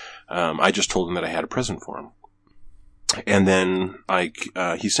 I just told him that I had a present for him. And then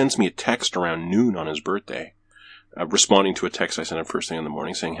he sends me a text around noon on his birthday, responding to a text I sent him first thing in the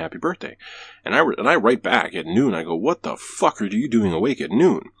morning saying happy birthday. And I write back at noon. I go, what the fuck are you doing awake at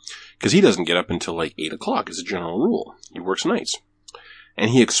noon? Because he doesn't get up until like 8 o'clock as a general rule. He works nights.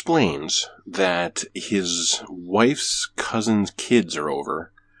 And he explains that his wife's cousin's kids are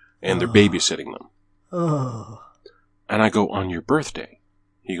over and they're babysitting them. Oh. And I go, on your birthday?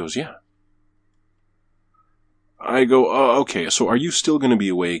 He goes, yeah. I go, oh, okay, so are you still going to be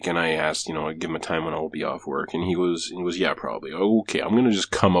awake? And I asked, I give him a time when I'll be off work. And he goes, yeah, probably. Okay, I'm going to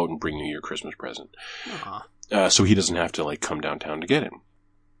just come out and bring you your Christmas present. So he doesn't have to, like, come downtown to get it.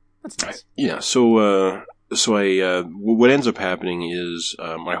 That's nice. Yeah, so what ends up happening is,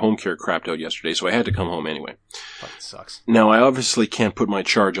 my home care crapped out yesterday, so I had to come home anyway. Fucking sucks. Now, I obviously can't put my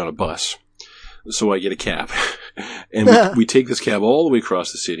charge on a bus, so I get a cab. And we take this cab all the way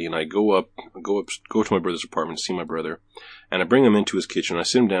across the city, and I go to my brother's apartment to see my brother, and I bring him into his kitchen, I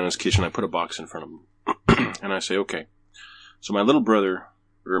sit him down in his kitchen, I put a box in front of him, and I say, okay. So my little brother,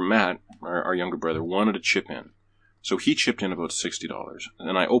 or Matt, our younger brother, wanted to chip in. So he chipped in about $60,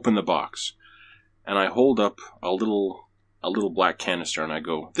 and I open the box, and I hold up a little a little black canister, and I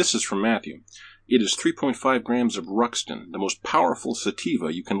go, "This is from Matthew. It is 3.5 grams of Ruxton, the most powerful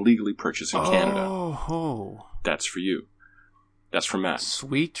sativa you can legally purchase in Canada. Oh. That's for you. That's for Matt."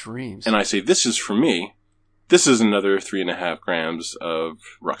 Sweet dreams. And I say, "This is for me. This is another 3.5 grams of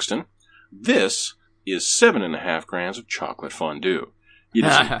Ruxton. This is 7.5 grams of chocolate fondue. It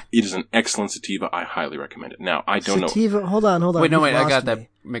is an excellent sativa. I highly recommend it." Now, I don't sativa, know. Hold on. Wait, no, wait, I got me. that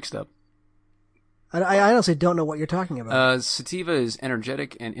mixed up. I honestly don't know what you're talking about. Sativa is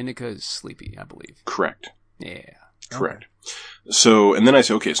energetic and indica is sleepy, I believe. Correct. Yeah. Correct. Okay. So, and then I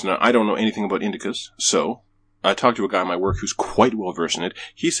say, okay, so now I don't know anything about indicas, so I talked to a guy at my work who's quite well versed in it.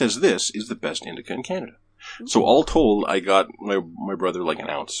 He says this is the best indica in Canada. So all told, I got my brother like an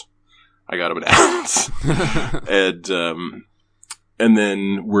ounce. I got him an ounce. And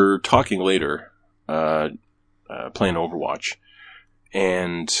then we're talking later, playing Overwatch,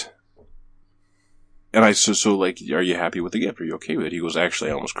 and I so like, "Are you happy with the gift? Are you okay with it?" He goes, "Actually,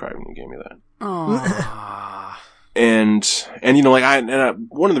 I almost cried when you gave me that." Aww. And you know, like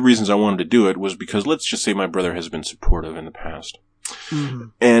one of the reasons I wanted to do it was because let's just say my brother has been supportive in the past. Mm-hmm.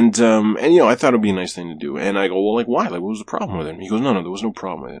 And you know, I thought it'd be a nice thing to do. And I go, "Well, like, why? Like, what was the problem with it?" And he goes, No, there was no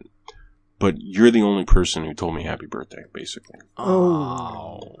problem with it. But you're the only person who told me happy birthday, basically.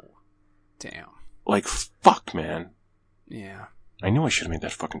 Oh. Damn. Like, fuck, man. Yeah. I knew I should have made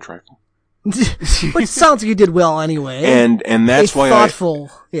that fucking trifle. Which sounds like you did well anyway. And that's why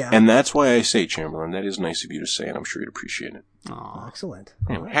thoughtful, yeah. And that's why I say, Chamberlain, that is nice of you to say, and I'm sure you'd appreciate it. Aww. Excellent.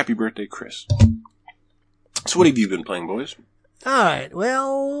 Anyway, happy birthday, Chris. So what have you been playing, boys? Alright,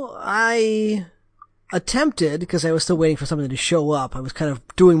 well, I attempted, because I was still waiting for something to show up, I was kind of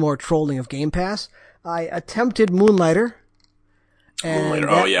doing more trolling of Game Pass. I attempted Moonlighter. Moonlighter,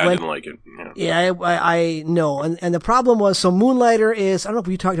 oh yeah, I didn't like it. Yeah, I know. And the problem was, so Moonlighter is, I don't know if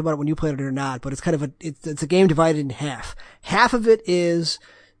you talked about it when you played it or not, but it's kind of it's a game divided in half. Half of it is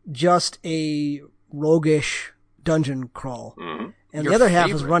just a roguish dungeon crawl. Mm-hmm. And the other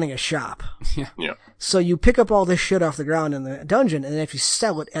half is running a shop. Yeah. So you pick up all this shit off the ground in the dungeon, and then if you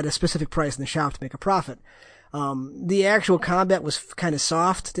sell it at a specific price in the shop to make a profit. The actual combat was kind of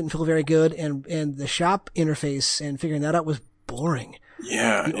soft, didn't feel very good, and the shop interface and figuring that out was boring.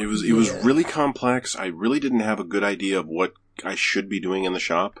 Yeah, it was really complex. I really didn't have a good idea of what I should be doing in the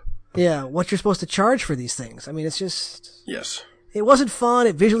shop. Yeah, what you're supposed to charge for these things. I mean, it's just... Yes. It wasn't fun.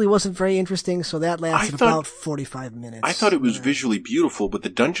 It visually wasn't very interesting, so that lasted about 45 minutes. I thought it was visually beautiful, but the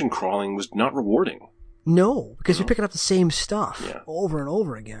dungeon crawling was not rewarding. No, because you're picking up the same stuff over and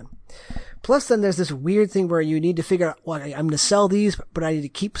over again. Plus, then there's this weird thing where you need to figure out, well, I'm going to sell these, but I need to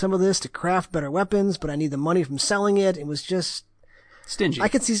keep some of this to craft better weapons, but I need the money from selling it. It was just... stingy. I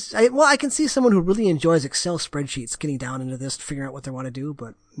can see someone who really enjoys Excel spreadsheets getting down into this, figuring out what they want to do,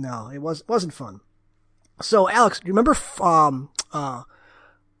 but no, it wasn't fun. So, Alex, do you remember,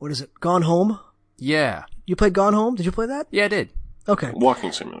 what is it, Gone Home? Yeah. You played Gone Home? Did you play that? Yeah, I did. Okay.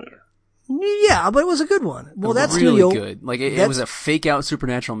 Walking simulator. Yeah, but it was a good one. Well, that really studio... good. Like, it was a fake-out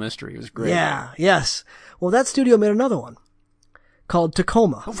supernatural mystery. It was great. Yeah, yes. Well, that studio made another one called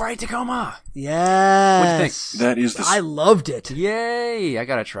Tacoma. Oh, right, Tacoma. Yes. What'd you think? That is I loved it. Yay! I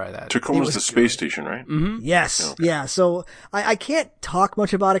gotta try that. Tacoma's the space station, right? Mm-hmm. Yes. Okay. Yeah. So I can't talk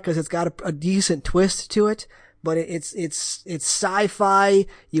much about it because it's got a decent twist to it. But it's sci-fi.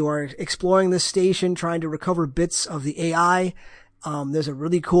 You are exploring this station, trying to recover bits of the AI. There's a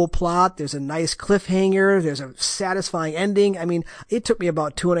really cool plot. There's a nice cliffhanger. There's a satisfying ending. I mean, it took me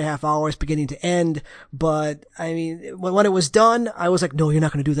about 2.5 hours beginning to end, but I mean, when it was done, I was like, no, you're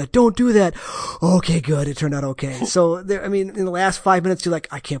not going to do that. Don't do that. Okay, good. It turned out okay. So there, I mean, in the last 5 minutes, you're like,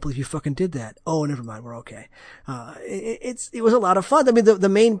 I can't believe you fucking did that. Oh, never mind. We're okay. It was a lot of fun. I mean, the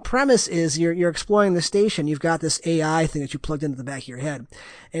main premise is you're exploring the station. You've got this AI thing that you plugged into the back of your head.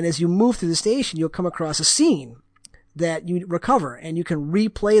 And as you move through the station, you'll come across a scene that you recover, and you can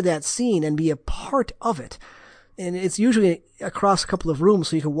replay that scene and be a part of it. And it's usually across a couple of rooms,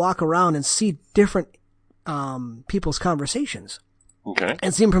 so you can walk around and see different people's conversations. Okay.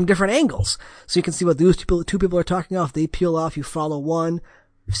 And see them from different angles. So you can see what those two people are talking off. They peel off, you follow one,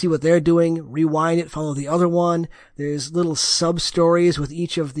 see what they're doing, rewind it, follow the other one. There's little sub-stories with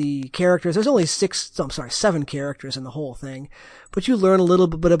each of the characters. There's only 7 characters in the whole thing. But you learn a little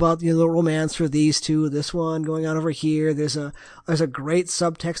bit about, the romance for these two, this one going on over here. There's a great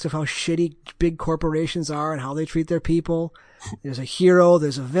subtext of how shitty big corporations are and how they treat their people. There's a hero,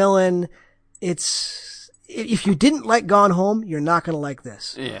 there's a villain. If you didn't like Gone Home, you're not going to like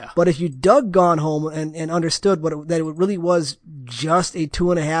this. Yeah. But if you dug Gone Home and understood that it really was just a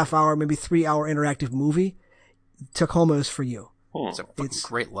 2.5 hour, maybe 3 hour interactive movie, Tacoma is for you. It's a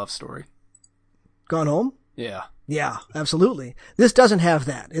great love story. Gone Home? Yeah. Yeah, absolutely. This doesn't have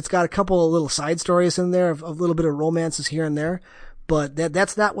that. It's got a couple of little side stories in there, of a little bit of romances here and there, but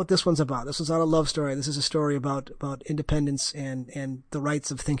that's not what this one's about. This one's not a love story. This is a story about independence and the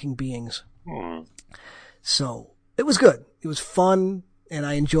rights of thinking beings. So it was good. It was fun, and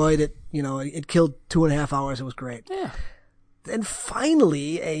I enjoyed it. You know, it killed 2.5 hours. It was great. Yeah. Then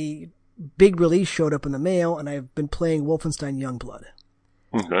finally, a big release showed up in the mail, and I've been playing Wolfenstein Youngblood.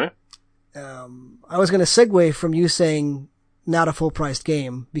 Okay. I was going to segue from you saying not a full-priced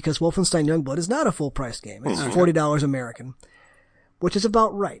game, because Wolfenstein Youngblood is not a full-priced game. It's $40 American, which is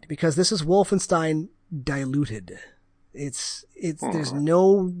about right, because this is Wolfenstein diluted. There's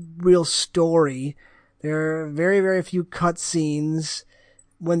no real story. There are very, very few cutscenes.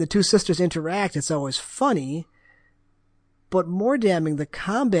 When the two sisters interact, it's always funny, but more damning, the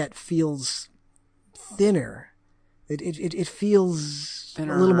combat feels thinner. It feels a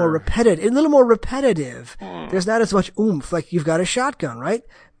little more repetitive. There's not as much oomph. Like, you've got a shotgun, right?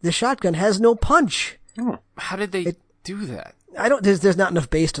 The shotgun has no punch. How did they do that? There's not enough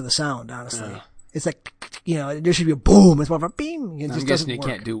bass to the sound, honestly. It's like, you know, there should be a boom. It's more of a beam. It just I'm doesn't guessing you work.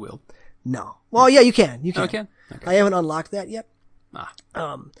 can't do Will. No. Well, yeah, you can. You can. Oh, you can? Okay. I haven't unlocked that yet.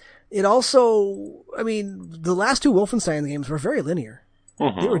 It also, I mean, the last two Wolfenstein games were very linear.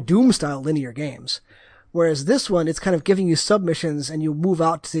 They were Doom-style linear games. Whereas this one, it's kind of giving you submissions, and you move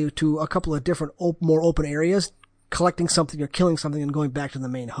out to a couple of different more open areas, collecting something or killing something and going back to the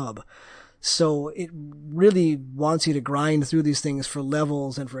main hub. So it really wants you to grind through these things for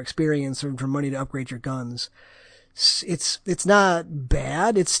levels and for experience and for money to upgrade your guns. It's not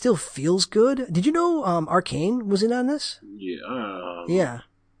bad. It still feels good. Did you know Arcane was in on this? Yeah.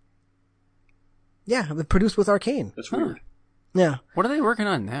 Yeah, produced with Arcane. That's weird. Yeah. What are they working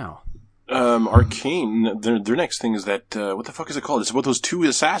on now? Arcane, their next thing is that, what the fuck is it called? It's about those two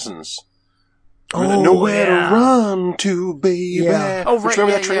assassins. Oh, Nowhere to run to, baby. Yeah. Oh, right.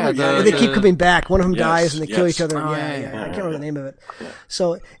 Remember that trailer? They keep coming back. One of them dies and they kill yes. each other. Oh, yeah. yeah. I can't remember the name of it. Yeah.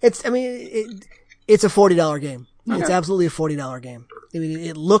 So it's a $40 game. It's absolutely a $40 game. I mean,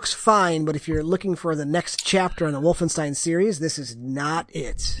 it looks fine, but if you're looking for the next chapter in the Wolfenstein series, this is not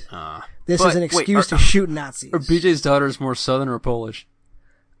it. This is an excuse to shoot Nazis. Are BJ's daughters more Southern or Polish?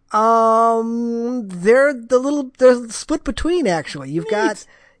 They're split between, actually. You've got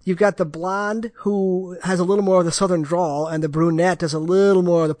the blonde who has a little more of the Southern drawl, and the brunette does a little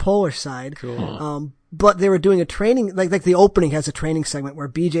more of the Polish side. Cool. But they were doing a training, like the opening has a training segment where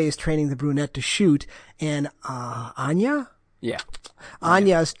BJ is training the brunette to shoot, and Anya? Yeah.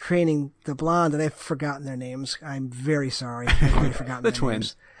 Anya is training the blonde, and I've forgotten their names. I'm very sorry. I've really forgotten The their twins.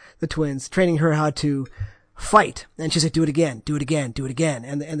 names. The twins. Training her how to fight. And she's like, do it again, do it again, do it again.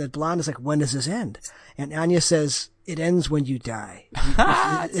 And the blonde is like, when does this end? And Anya says, it ends when you die.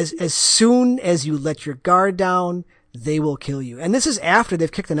 As soon as you let your guard down, they will kill you. And this is after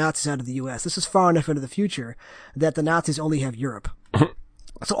they've kicked the Nazis out of the U.S. This is far enough into the future that the Nazis only have Europe.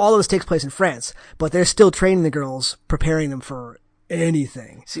 So all of this takes place in France, but they're still training the girls, preparing them for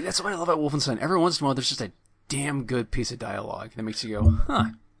anything. See, that's what I love about Wolfenstein. Every once in a while, there's just a damn good piece of dialogue that makes you go, huh.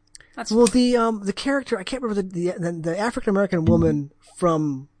 Well, the character, I can't remember the African-American woman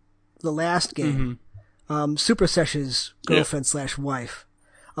from the last game, Super Sesh's girlfriend / wife.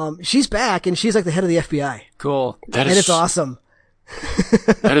 She's back, and she's like the head of the FBI. Cool. It's awesome.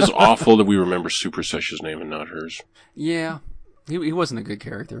 That is awful that we remember Super Sesh's name and not hers. Yeah. He wasn't a good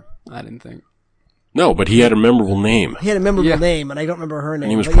character, I didn't think. No, but he had a memorable name. He had a memorable name, and I don't remember her name.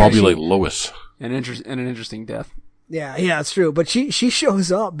 And he was probably like Lois. And an interesting death. Yeah, it's true. But she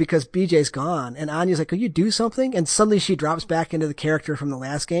shows up because BJ's gone, and Anya's like, could you do something? And suddenly she drops back into the character from the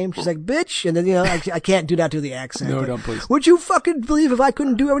last game. She's like, bitch! And then, I can't do the accent. No, don't please. Would you fucking believe if I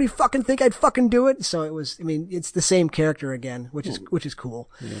couldn't do it? Would you fucking think I'd fucking do it? So it was, it's the same character again, which is cool.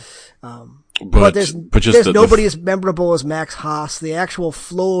 Yeah. But there's nobody as memorable as Max Haas. The actual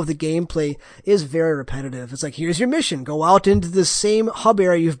flow of the gameplay is very repetitive. It's like, here's your mission. Go out into the same hub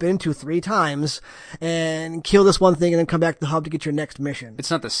area you've been to 3 times and kill this one thing and then come back to the hub to get your next mission. It's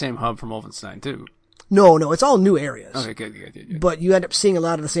not the same hub from Wolfenstein 2. No, it's all new areas. Okay, good. But you end up seeing a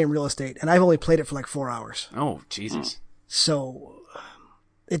lot of the same real estate, and I've only played it for like 4 hours. Oh, Jesus. So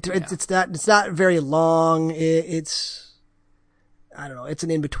it's not very long. It's I don't know. It's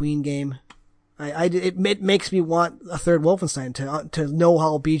an in-between game. It makes me want a third Wolfenstein to know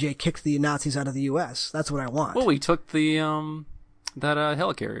how BJ kicked the Nazis out of the U.S. That's what I want. Well, we took the that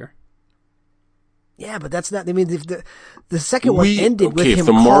helicarrier. Yeah, but that's not. I mean, the second one ended with him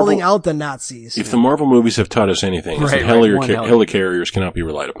calling out the Nazis. If the Marvel movies have taught us anything, it's that helicarriers cannot be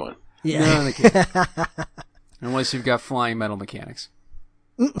relied upon. Yeah, no, they can't. Unless you've got flying metal mechanics.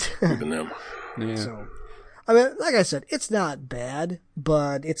 Even them. Yeah. So, I mean, like I said, it's not bad,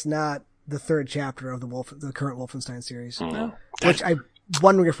 but it's not the third chapter of the current Wolfenstein series, which I'm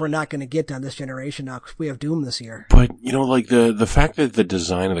wondering if we're not going to get on this generation now because we have Doom this year. But, like the fact that the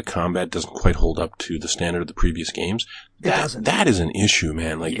design of the combat doesn't quite hold up to the standard of the previous games, that is an issue,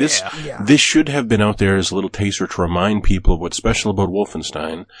 man. Like this should have been out there as a little taster to remind people of what's special about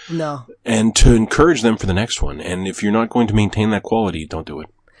Wolfenstein. No. And to encourage them for the next one. And if you're not going to maintain that quality, don't do it.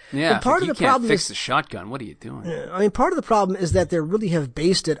 Yeah, part of you the can't problem fix is, the shotgun. What are you doing? I mean, part of the problem is that they really have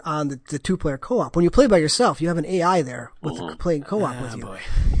based it on the two-player co-op. When you play by yourself, you have an AI there with playing co-op with you. Boy.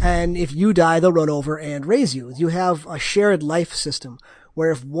 And if you die, they'll run over and raise you. You have a shared life system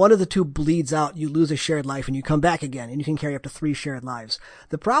where if one of the two bleeds out, you lose a shared life and you come back again, and you can carry up to 3 shared lives.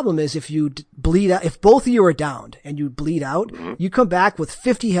 The problem is if you bleed out, if both of you are downed and you bleed out, you come back with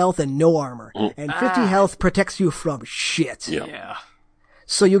 50 health and no armor. And 50 health protects you from shit. Yeah.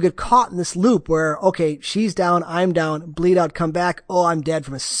 So you get caught in this loop where, okay, she's down, I'm down, bleed out, come back, oh, I'm dead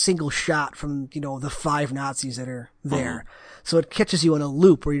from a single shot from, the 5 Nazis that are there. So it catches you in a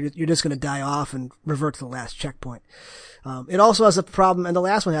loop where you're just going to die off and revert to the last checkpoint. It also has a problem, and the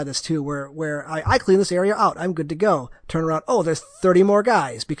last one had this too, where I clean this area out, I'm good to go. Turn around, oh, there's 30 more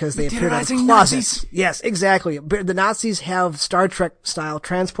guys because they appeared out of closets. Nazis. Yes, exactly. The Nazis have Star Trek style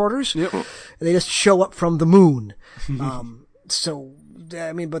transporters. Yep. And they just show up from the moon. So,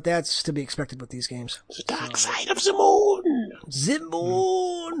 I mean, but that's to be expected with these games. The dark side of the moon. The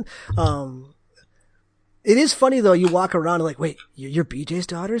moon. It is funny though, you walk around and like, wait, you're BJ's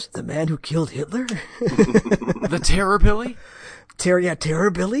daughters? The man who killed Hitler? The Terror Billy? Terror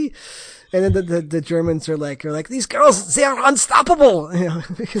Billy? And then the Germans are like, these girls, they are unstoppable!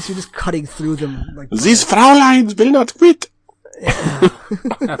 Because you're just cutting through them. Like, these Frauleins will not quit! Yeah.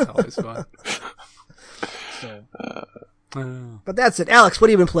 That's always fun. But that's it. Alex, what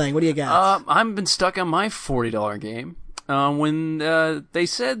have you been playing? What do you got? I've been stuck on my $40 game. When they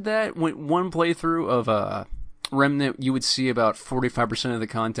said that one playthrough of Remnant, you would see about 45% of the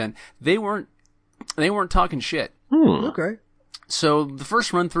content, they weren't talking shit. Okay. So the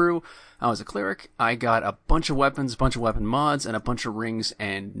first run through, I was a cleric. I got a bunch of weapons, a bunch of weapon mods, and a bunch of rings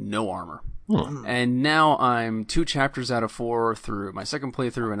and no armor. And now I'm 2 chapters out of 4 through my second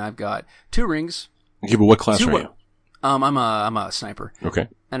playthrough, and I've got 2 rings. Okay, but what class are you? I'm a sniper. Okay.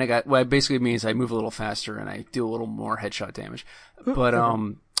 And it basically means I move a little faster and I do a little more headshot damage. But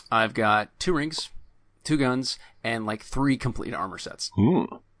I've got 2 rings, 2 guns, and like 3 complete armor sets.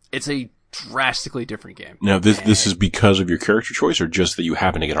 It's a drastically different game. Now this is because of your character choice, or just that you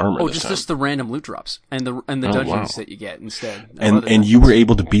happen to get armor? Oh, just the random loot drops and the dungeons that you get instead. And you were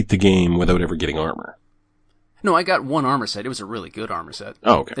able to beat the game without ever getting armor. No, I got 1 armor set. It was a really good armor set.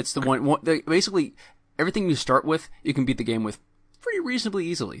 Oh, okay. It's the one basically everything you start with, you can beat the game with pretty reasonably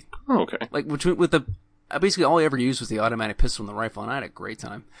easily. Oh, okay. Like basically all I ever used was the automatic pistol and the rifle, and I had a great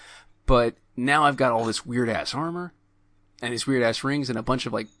time. But now I've got all this weird ass armor and these weird ass rings and a bunch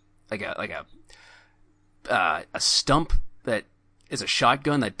of like a stump that is a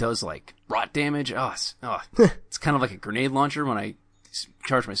shotgun that does like rot damage. It's kind of like a grenade launcher when I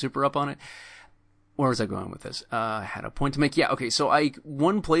charge my super up on it. Where was I going with this? I had a point to make. Yeah, okay, so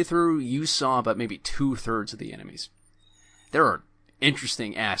one playthrough, you saw about maybe 2/3 of the enemies. There are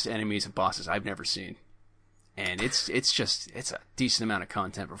interesting ass enemies and bosses I've never seen. And it's a decent amount of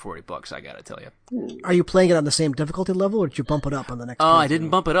content for $40, I gotta tell you. Are you playing it on the same difficulty level, or did you bump it up on the next I didn't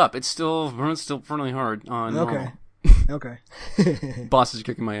bump it up. It's still fairly hard on normal. Okay. Bosses are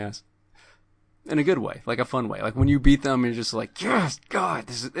kicking my ass. In a good way, like a fun way. Like when you beat them, you're just like, yes, God,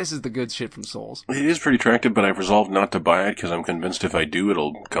 this is the good shit from Souls. It is pretty attractive, but I've resolved not to buy it because I'm convinced if I do,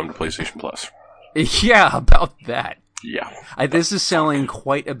 it'll come to PlayStation Plus. Yeah, about that. Yeah. This is selling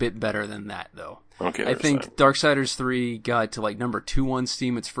quite a bit better than that, though. Okay. I think Darksiders 3 got to like number 2 on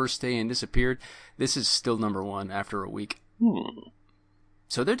Steam its first day and disappeared. This is still number 1 after a week.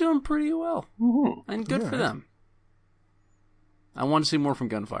 So they're doing pretty well. And good for them. I want to see more from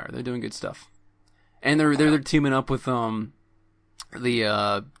Gunfire. They're doing good stuff. And they're teaming up with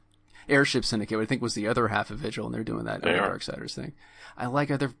the Airship Syndicate, which I think was the other half of Vigil, and they're doing that Darksiders thing. I like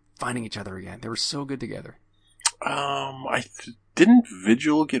how they're finding each other again. They were so good together. Didn't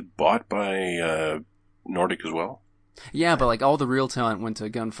Vigil get bought by Nordic as well? Yeah, but like all the real talent went to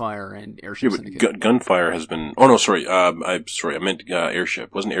Gunfire and Airship Syndicate. Gunfire has been. Oh no, sorry. I meant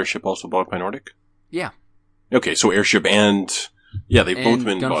Airship. Wasn't Airship also bought by Nordic? Yeah. Okay, so Airship and they've both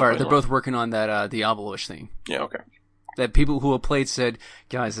been Gunfire. bought by They're both working on that Diablo-ish thing. Yeah. Okay. That people who have played said,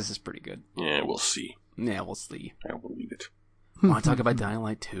 guys, this is pretty good. Yeah, we'll see. Yeah, we'll see. I believe it. Want to talk about Dying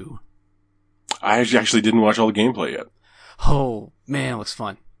Light 2? I actually didn't watch all the gameplay yet. Oh, man, it looks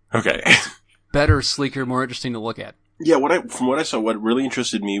fun. Okay. better, sleeker, more interesting to look at. Yeah, from what I saw, what really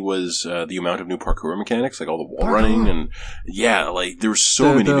interested me was the amount of new parkour mechanics, like all the wall running, and like there were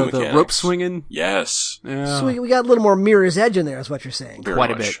so many new mechanics. The rope swinging. Yes. Yeah. So we got a little more Mirror's Edge in there, is what you're saying. Very Quite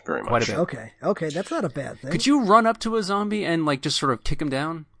a much, bit. Very much. Quite a bit. Okay, that's not a bad thing. Could you run up to a zombie and like just sort of kick him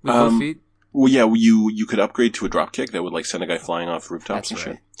down with both feet? Well, yeah, you could upgrade to a drop kick that would like send a guy flying off rooftops That's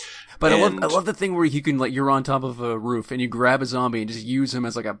and right. shit. But I love the thing where you can like you're on top of a roof and you grab a zombie and just use him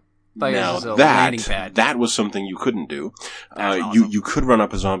as like a Now landing pad. that was something you couldn't do. Awesome. You could run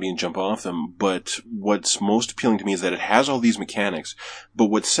up a zombie and jump off them, but what's most appealing to me is that it has all these mechanics. But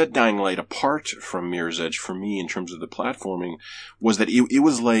what set Dying Light apart from Mirror's Edge for me in terms of the platforming was that it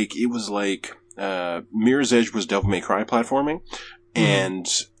was like Mirror's Edge was Devil May Cry platforming, and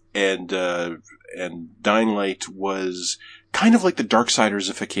Dying Light was kind of like the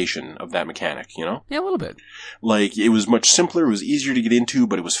Darksiders-ification of that mechanic, you know? Yeah, a little bit. Like, it was much simpler, it was easier to get into,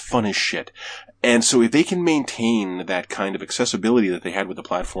 but it was fun as shit. And so if they can maintain that kind of accessibility that they had with the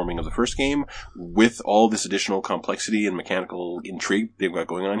platforming of the first game, with all this additional complexity and mechanical intrigue they've got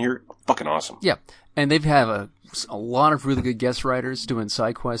going on here, fucking awesome. Yeah, and they've have a lot of really good guest writers doing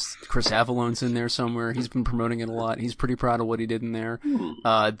side quests. Chris Avalone's in there somewhere. He's been promoting it a lot. He's pretty proud of what he did in there.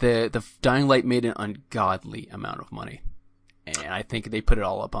 The Dying Light made an ungodly amount of money. And I think they put it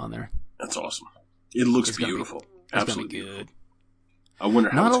all up on there. That's awesome. It looks beautiful. Absolutely good. I wonder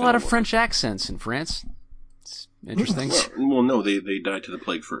how Not a lot of French accents in France. It's interesting. Well, no, they died to the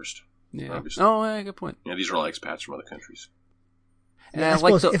plague first. Yeah. Obviously. Oh, yeah, good point. Yeah, these are all expats from other countries. And I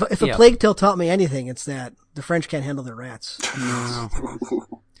suppose if a Plague Tale taught me anything, it's that the French can't handle their rats. No.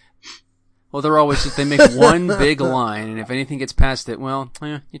 Well, they're always they make one big line, and if anything gets past it, well,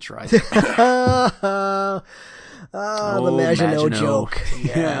 you tried. The Maginot joke.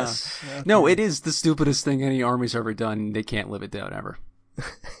 Yes. Yeah. Okay. No, it is the stupidest thing any army's ever done. They can't live it down ever.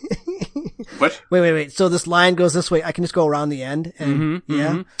 What? Wait. So this line goes this way. I can just go around the end. And,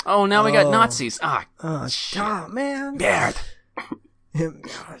 yeah. Oh, now we got Nazis. Man. Bad.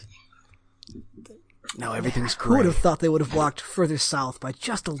 Now everything's Who would great. have thought they would have walked further south by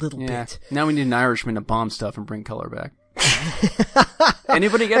just a little bit? Now we need an Irishman to bomb stuff and bring color back.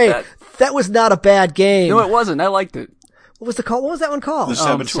 Anybody get that? That was not a bad game. No, it wasn't. I liked it. What was that one called? The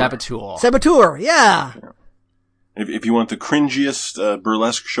Saboteur. Saboteur, yeah. If you want the cringiest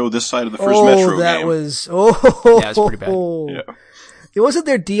burlesque show this side of the first Metro that game. Was... Yeah, it's pretty bad. Yeah. It wasn't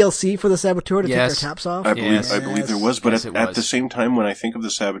there DLC for the Saboteur to take their tops off? I believe there was, but at the same time, when I think of the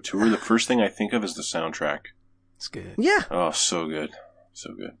Saboteur, the first thing I think of is the soundtrack. It's good. Yeah. Oh, so good.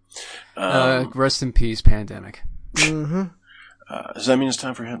 So good. Rest in peace, Pandemic. Mm-hmm. Does that mean it's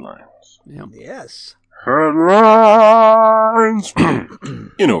time for headlines? Yep. Yes. Headlines!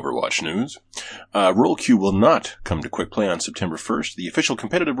 In Overwatch news, Roll Q will not come to Quick Play on September 1st. The official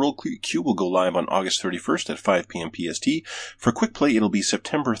competitive Roll Q will go live on August 31st at 5 p.m. PST. For Quick Play, it'll be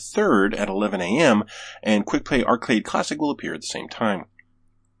September 3rd at 11 a.m., and Quick Play Arcade Classic will appear at the same time.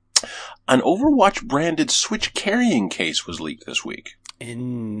 An Overwatch-branded Switch carrying case was leaked this week.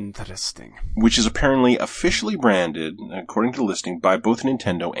 Interesting. Which is apparently officially branded, according to the listing, by both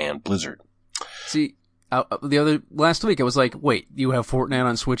Nintendo and Blizzard. See, last week I was like, wait, you have Fortnite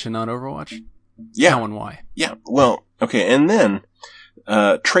on Switch and not Overwatch? Yeah. How and why? Yeah, well, okay, and then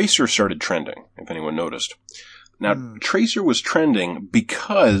Tracer started trending, if anyone noticed. Now, Tracer was trending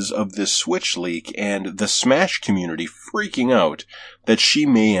because of this Switch leak and the Smash community freaking out that she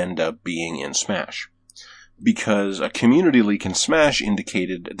may end up being in Smash. Because a community leak in Smash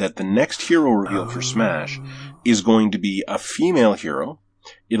indicated that the next hero reveal for Smash is going to be a female hero.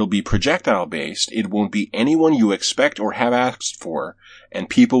 It'll be projectile-based, it won't be anyone you expect or have asked for, and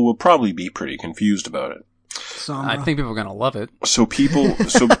people will probably be pretty confused about it. I think people are going to love it. So people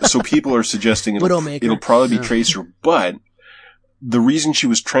are suggesting it'll probably be Tracer, but the reason she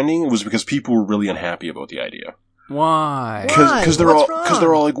was trending was because people were really unhappy about the idea. Why? Because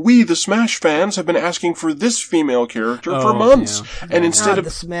they're all like, we, the Smash fans, have been asking for this female character for months, and instead of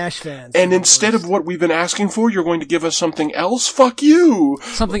the Smash fans, and instead of what we've been asking for, you're going to give us something else. Fuck you!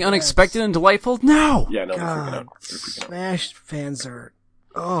 Something unexpected and delightful? No. Yeah, no, God, they're freaking out. Smash fans are.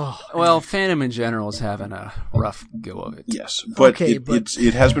 Well, fandom in general is having a rough go of it. Yes, but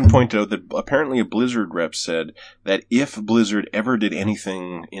it has been pointed out that apparently a Blizzard rep said that if Blizzard ever did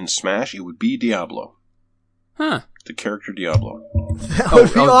anything in Smash, it would be Diablo. Huh. The character Diablo. That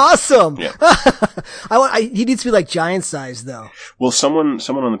would be awesome. Yeah. He needs to be like giant size though. Well, someone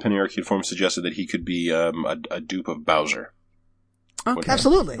on the Penny Arcade forum suggested that he could be a dupe of Bowser. Okay.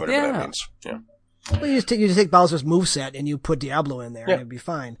 Absolutely. Whatever that means. Yeah. Well, you just take Bowser's moveset and you put Diablo in there and it'd be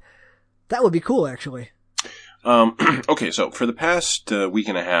fine. That would be cool, actually. Okay, so for the past week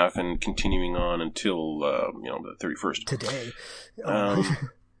and a half and continuing on until, the 31st. Today.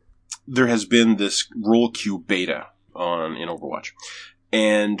 There has been this role queue beta in Overwatch.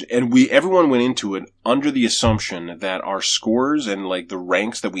 And everyone went into it under the assumption that our scores and like the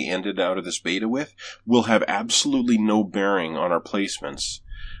ranks that we ended out of this beta with will have absolutely no bearing on our placements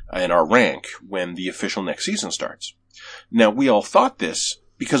and our rank when the official next season starts. Now, we all thought this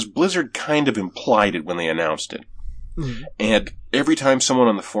because Blizzard kind of implied it when they announced it. Mm-hmm. And every time someone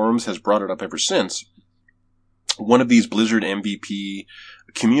on the forums has brought it up ever since, one of these Blizzard MVP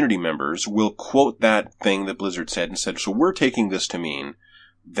community members will quote that thing that Blizzard said and said, so we're taking this to mean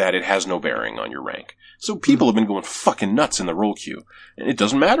that it has no bearing on your rank. So people have been going fucking nuts in the role queue. And it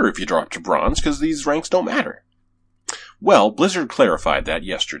doesn't matter if you drop to bronze because these ranks don't matter. Well, Blizzard clarified that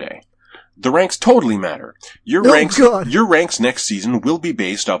yesterday. The ranks totally matter. Your ranks next season will be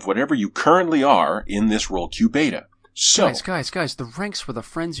based off whatever you currently are in this role queue beta. So, guys, the ranks were the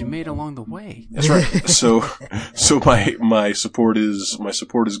friends you made along the way. That's right. So my support is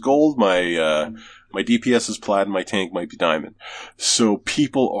gold, my DPS is plat, and my tank might be diamond. So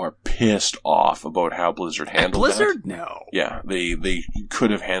people are pissed off about how Blizzard handled that. Blizzard? No. Yeah, they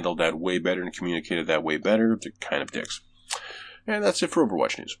could have handled that way better and communicated that way better. They're kind of dicks. And that's it for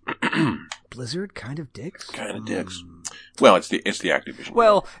Overwatch news. Blizzard kind of dicks? Kind of dicks. Well, it's the Activision.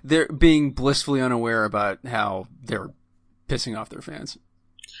 Well, they're being blissfully unaware about how they're pissing off their fans.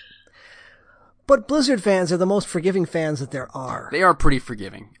 But Blizzard fans are the most forgiving fans that there are. They are pretty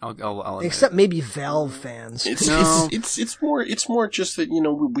forgiving. I'll except maybe Valve fans. It's more just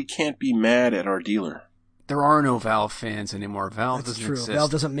that we can't be mad at our dealer. There are no Valve fans anymore. Valve That's doesn't true. exist.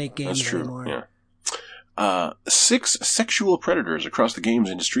 Valve doesn't make games That's true. anymore. Yeah. 6 sexual predators across the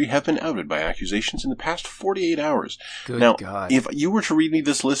games industry have been outed by accusations in the past 48 hours. Good now, God. If you were to read me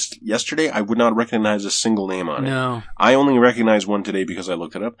this list yesterday, I would not recognize a single name on it. No. I only recognize one today because I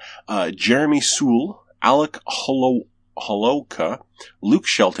looked it up. Jeremy Sewell, Alec Holowka, Luke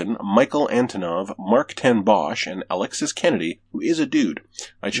Shelton, Michael Antonov, Mark Ten Bosch, and Alexis Kennedy, who is a dude.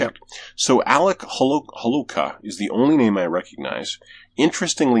 I checked. Yep. So Alec Holowka is the only name I recognize.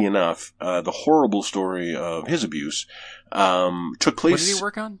 Interestingly enough, the horrible story of his abuse took place. What did he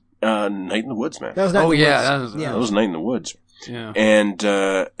work on? Night in the Woods, man. That was Night in the Woods. That was Night in the Woods. Yeah. And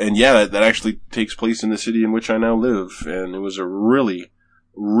yeah, that actually takes place in the city in which I now live, and it was a really,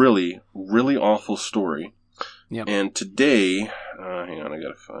 really, really awful story. Yep. And today, hang on, I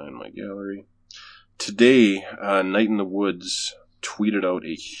gotta find my gallery. Today, Night in the Woods tweeted out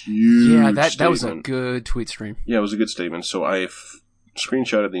a huge statement. That was a good tweet stream. Yeah, it was a good statement. So I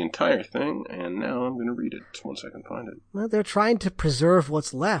screenshotted the entire thing, and now I'm going to read it once I can find it. Well, they're trying to preserve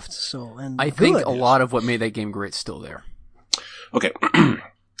what's left, I think a lot of what made that game great is still there. Okay.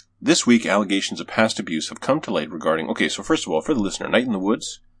 This week, allegations of past abuse have come to light regarding... Okay, so first of all, for the listener, Night in the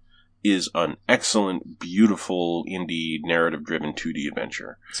Woods is an excellent, beautiful, indie, narrative-driven 2D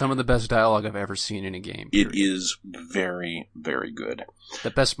adventure. Some of the best dialogue I've ever seen in a game. Period. It is very, very good. The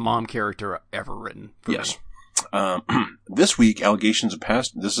best mom character ever written. Yes. This week, allegations of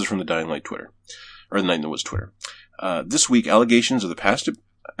past... This is from the Dying Light Twitter. Or the Night in the Woods Twitter. This week, allegations of the past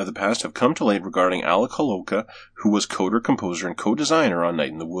have come to light regarding Alec Holowka, who was coder, composer, and co-designer on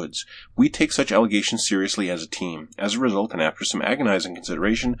Night in the Woods. We take such allegations seriously as a team. As a result, and after some agonizing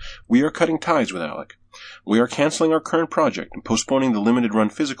consideration, we are cutting ties with Alec. We are canceling our current project and postponing the limited-run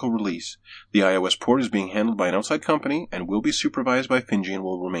physical release. The iOS port is being handled by an outside company and will be supervised by Finji and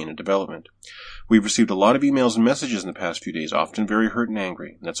will remain in development. We've received a lot of emails and messages in the past few days, often very hurt and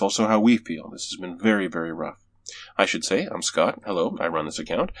angry. And that's also how we feel. This has been very, very rough. I should say, I'm Scott. Hello, I run this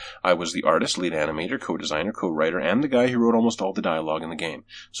account. I was the artist, lead animator, co-designer, co-writer, and the guy who wrote almost all the dialogue in the game.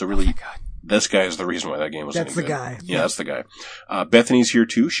 So really, this guy is the reason why that game was That's any the good. guy. Yeah, that's the guy. Bethany's here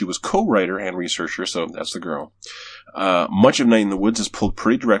too. She was co-writer and researcher, so that's the girl. Much of Night in the Woods is pulled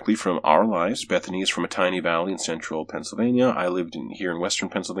pretty directly from our lives. Bethany is from a tiny valley in central Pennsylvania. I lived here in western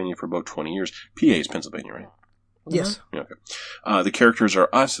Pennsylvania for about 20 years. PA is Pennsylvania, right? Yes. Okay. The characters are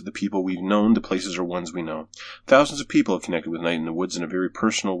us, the people we've known, the places are ones we know. Thousands of people have connected with Night in the Woods in a very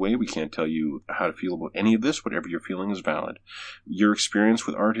personal way. We can't tell you how to feel about any of this. Whatever you're feeling is valid. Your experience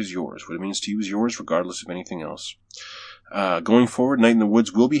with art is yours. What it means to you is yours, regardless of anything else. Going forward, Night in the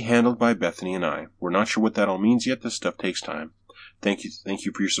Woods will be handled by Bethany and I. We're not sure what that all means yet. This stuff takes time. Thank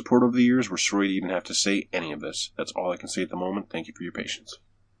you for your support over the years. We're sorry to even have to say any of this. That's all I can say at the moment. Thank you for your patience.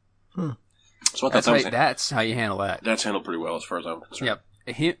 So that's how you handle that. That's handled pretty well as far as I'm concerned.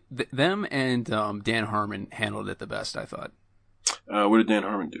 Yep. Them and Dan Harmon handled it the best, I thought. What did Dan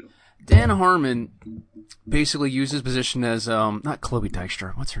Harmon do? Dan Harmon basically used his position as, not Chloe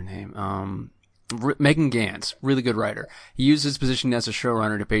Dykstra, what's her name? Megan Gans, really good writer. He used his position as a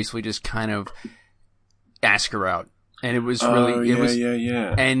showrunner to basically just kind of ask her out. And it was really,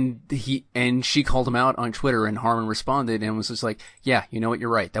 yeah. And she called him out on Twitter, and Harmon responded and was just like, yeah, you know what, you're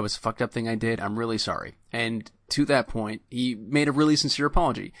right. That was a fucked up thing I did. I'm really sorry. And to that point, he made a really sincere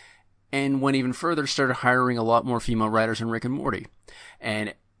apology. And went even further, started hiring a lot more female writers in Rick and Morty.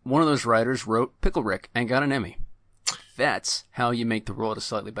 And one of those writers wrote Pickle Rick and got an Emmy. That's how you make the world a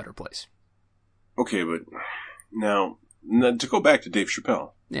slightly better place. Okay, but now to go back to Dave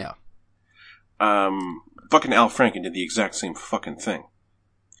Chappelle. Yeah. Fucking Al Franken did the exact same fucking thing.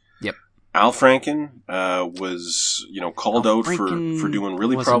 Yep. Al Franken was, called out for doing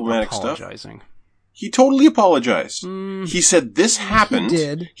really problematic stuff. He totally apologized. He said this happened. He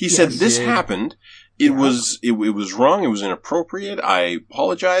did. He said this happened. It was wrong. It was inappropriate. I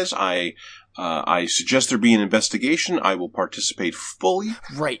apologize. I suggest there be an investigation. I will participate fully.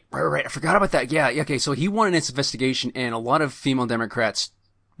 Right. I forgot about that. Yeah. Okay. So he wanted this investigation, and a lot of female Democrats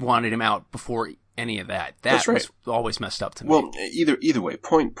wanted him out before any of that. That was always messed up to me. Well, either way,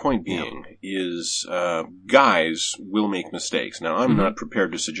 point being is guys will make mistakes. Now, I'm not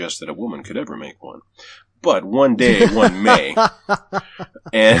prepared to suggest that a woman could ever make one, but one day one may.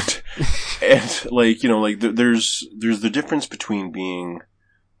 and there's the difference between being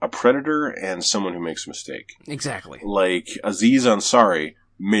a predator and someone who makes a mistake. Exactly. Like Aziz Ansari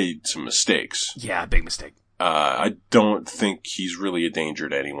made some mistakes. Yeah, big mistake. I don't think he's really a danger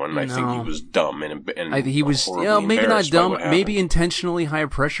to anyone. I think he was dumb and he was, maybe not dumb, maybe intentionally high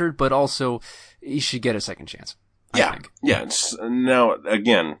pressured, but also he should get a second chance. I think. Yeah. Now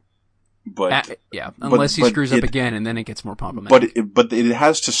again, unless he screws up again, and then it gets more problematic. But it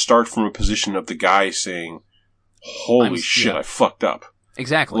has to start from a position of the guy saying, "Holy shit, I fucked up."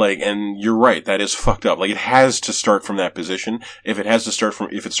 Exactly. And you're right, that is fucked up. It has to start from that position. If it starts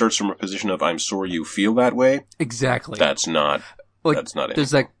from a position of "I'm sorry you feel that way," exactly, that's not it.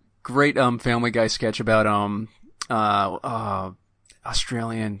 There's that great Family Guy sketch about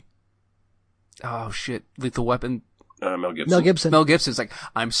Australian, Lethal Weapon. Mel Gibson. Mel Gibson's like,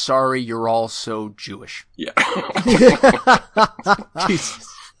 "I'm sorry, you're all so Jewish." Yeah. Jesus.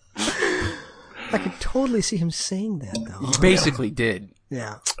 I could totally see him saying that, though. He basically did.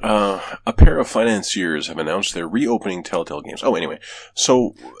 Yeah. A pair of financiers have announced they're reopening Telltale Games. Oh, anyway.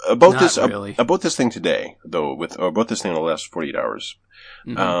 So, about this thing today, though, about this thing in the last 48 hours,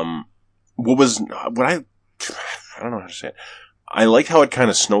 I don't know how to say it. I liked how it kind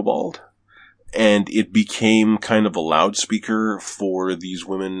of snowballed, and it became kind of a loudspeaker for these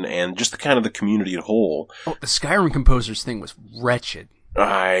women and just the community at whole. Oh, the Skyrim composer's thing was wretched.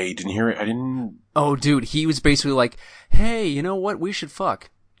 I didn't hear it. Oh, dude, he was basically like, "Hey, you know what? We should fuck.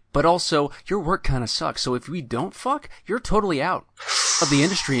 But also, your work kind of sucks. So if we don't fuck, you're totally out of the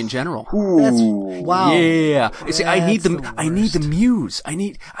industry in general." Wow. Yeah. See, I need the muse. I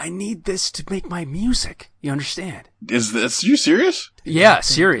need this to make my music. You understand? Is this, you serious? Yeah,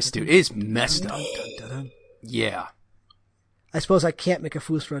 serious, dude. It's messed up. Yeah. I suppose I can't make a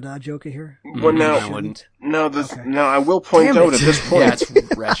Fusrada joke here. Well, now, I wouldn't. Now I will point out at this point yeah,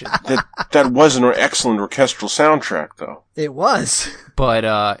 it's wretched. that was an excellent orchestral soundtrack, though. It was. But,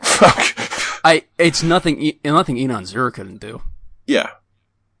 it's nothing Enon Zur couldn't do. Yeah.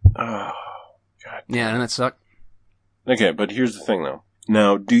 Oh, God. Yeah, and that sucked. Okay, but here's the thing, though.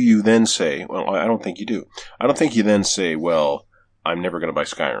 Now, do you then say, well, I don't think you do. I don't think you then say, well, I'm never going to buy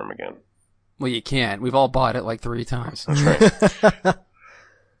Skyrim again. Well, you can't. We've all bought it like 3 times. That's right.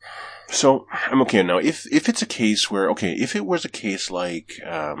 So, I'm okay now. If it's a case where, if it was a case like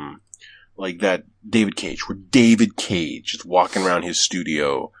that David Cage, where David Cage is walking around his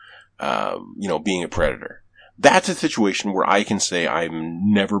studio, being a predator. That's a situation where I can say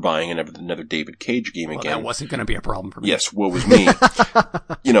I'm never buying another David Cage game again. That wasn't going to be a problem for me. Yes, what was me?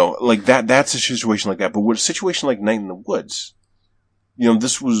 That's a situation like that. But what a situation like Night in the Woods,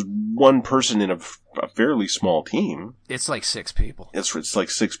 this was one person in a fairly small team. It's like 6 people. It's like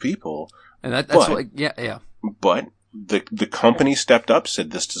 6 people. And that's yeah. But the company stepped up,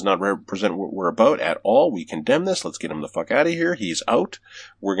 said this does not represent what we're about at all. We condemn this. Let's get him the fuck out of here. He's out.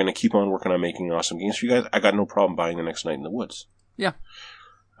 We're going to keep on working on making awesome games for you guys. I got no problem buying the next Night in the Woods. Yeah.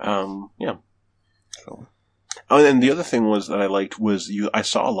 Yeah. So. Oh, and the other thing was that I liked was I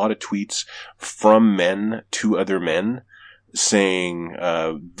saw a lot of tweets from men to other men saying,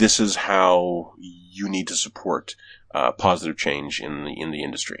 this is how you need to support positive change in the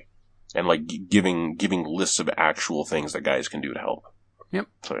industry, and giving lists of actual things that guys can do to help. Yep.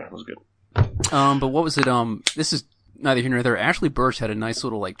 So yeah, it was good. But what was it? This is neither here nor there. Ashley Birch had a nice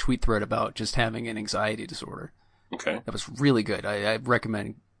little tweet thread about just having an anxiety disorder. Okay. That was really good. I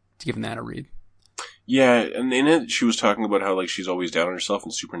recommend giving that a read. Yeah, and in it, she was talking about how, like, she's always down on herself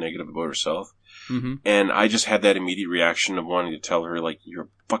and super negative about herself. Mm-hmm. And I just had that immediate reaction of wanting to tell her, like, you're a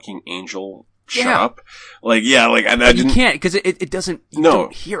fucking angel. Shut Yeah. up. Like, yeah, like, I You didn't... can't, because it doesn't, you No.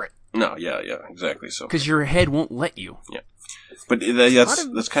 don't hear it. No, yeah, exactly. So, Because your head won't let you. but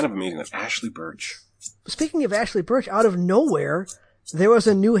that's kind of amazing. That's Ashley Birch. Speaking of Ashley Birch, out of nowhere, there was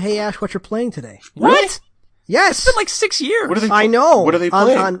a new Hey Ash, What You're Playing today. What? Yes! It's been like 6 years. What are they? I know. What are they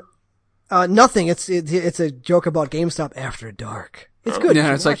playing? Nothing. It's a joke about GameStop After Dark. It's good. You Yeah,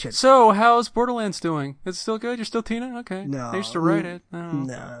 should it's like, watch it. so how's Borderlands doing? It's still good? You're still Tina? Okay. No. I used to write it.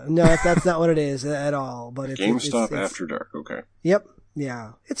 No. No, that's not what it is at all. But it's GameStop it's, After Dark. Okay. Yep.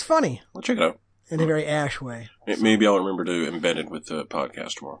 Yeah. It's funny I'll check it out. in a very Ash way. Maybe I'll remember to embed it with the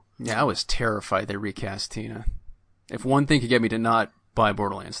podcast tomorrow. Yeah, I was terrified they recast Tina. If one thing could get me to not buy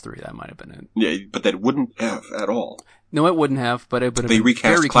Borderlands 3, that might have been it. Yeah, but that wouldn't have at all. No, it wouldn't have, but it would have They been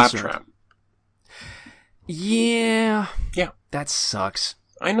recast very Claptrap. concerned. Yeah. Yeah. That sucks.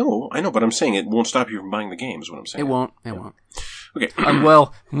 I know, but I'm saying it won't stop you from buying the game, is what I'm saying. It won't. It won't. Okay.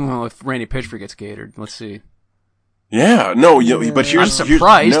 Well, if Randy Pitchford gets gated, let's see. Yeah, no, but I'm here's...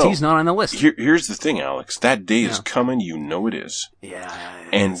 surprised he's not on the list. Here's the thing, Alex. That day is coming, you know it is. Yeah.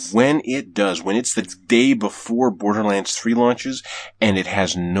 And when it does, when it's the day before Borderlands 3 launches, and it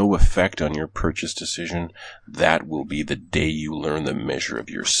has no effect on your purchase decision, that will be the day you learn the measure of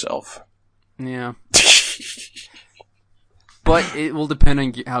yourself. Yeah. But it will depend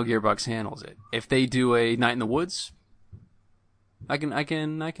on how Gearbox handles it. If they do a Night in the Woods, I can.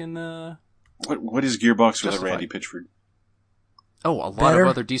 What is Gearbox without Justify. Randy Pitchford? Oh, a lot Better? of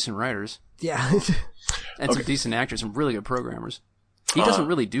other decent writers Yeah. and some decent actors, some really good programmers. He doesn't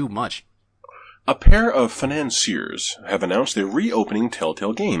really do much. A pair of financiers have announced they're reopening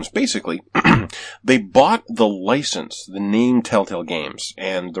Telltale Games. Basically, they bought the license, the name Telltale Games,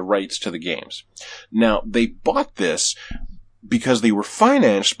 and the rights to the games. Now, they bought this because they were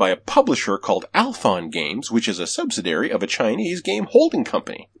financed by a publisher called Alphon Games, which is a subsidiary of a Chinese game holding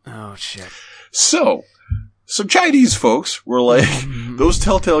company. Oh, shit. So, some Chinese folks were like, those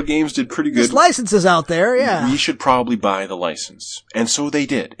Telltale Games did pretty good. There's licenses out there, yeah. We should probably buy the license. And so they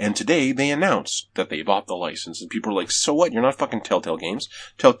did. And today they announced that they bought the license. And people were like, so what? You're not fucking Telltale Games.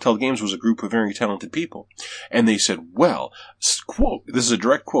 Telltale Games was a group of very talented people. And they said, well, quote, this is a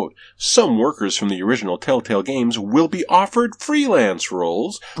direct quote, some workers from the original Telltale Games will be offered freelance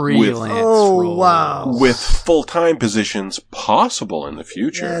roles Oh, wow. with full-time positions possible in the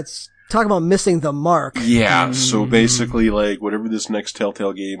future. That's talk about missing the mark. Yeah, so basically, like, whatever this next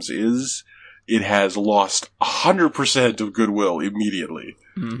Telltale Games is, it has lost 100% of goodwill immediately.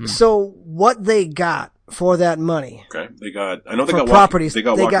 Mm-hmm. So what they got for that money? Okay, they got properties. They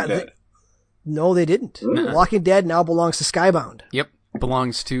got Walking Dead. No, they didn't. Walking Dead now belongs to Skybound. Yep.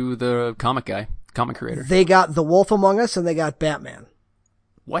 Belongs to the comic creator. They got The Wolf Among Us and they got Batman.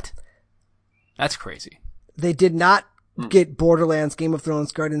 What? That's crazy. They did not get Borderlands, Game of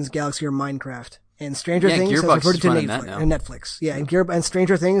Thrones, Guardians of the Galaxy, or Minecraft. And Stranger Things has Gearbox reverted is to running that Netflix. Yeah, and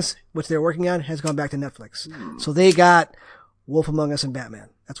Stranger Things, which they're working on, has gone back to Netflix. So they got Wolf Among Us and Batman.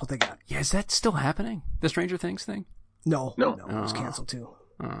 That's what they got. Yeah, is that still happening? The Stranger Things thing? No, No. it was canceled too.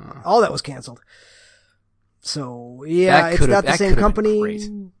 All that was canceled. So yeah, That it's could've- not the that same could've been company. great.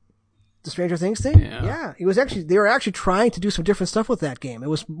 The Stranger Things thing? Yeah. It was they were actually trying to do some different stuff with that game. It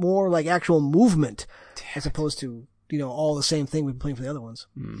was more like actual movement as opposed to, all the same thing we've been playing for the other ones.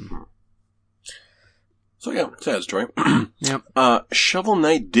 So yeah, sad story. Yep. Shovel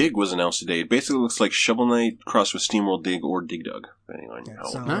Knight Dig was announced today. It basically looks like Shovel Knight crossed with SteamWorld Dig or Dig Dug, depending on how.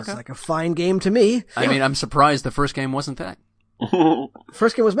 Sounds Okay. like a fine game to me. I mean, I'm surprised the first game wasn't that.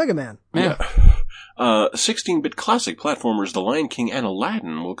 First game was Mega Man. Yeah. 16-bit classic platformers The Lion King and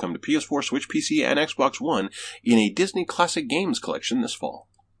Aladdin will come to PS4, Switch, PC, and Xbox One in a Disney Classic Games collection this fall.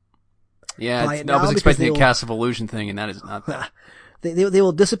 Yeah, Buy it I was now expecting a because Cast of Illusion thing, and that is not that. They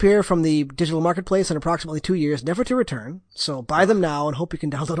will disappear from the digital marketplace in approximately 2 years, never to return. So buy them now and hope you can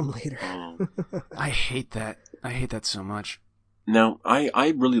download them later. I hate that. I hate that so much. Now,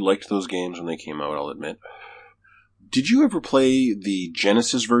 I really liked those games when they came out, I'll admit. Did you ever play the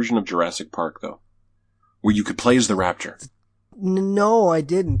Genesis version of Jurassic Park, though? Where you could play as the raptor? No, I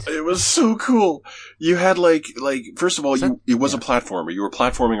didn't. It was so cool. You had first of all, it was a platformer. You were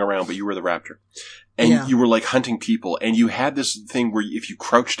platforming around, but you were the raptor. And you were like hunting people, and you had this thing where if you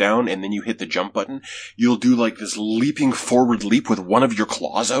crouch down and then you hit the jump button, you'll do like this leaping forward leap with one of your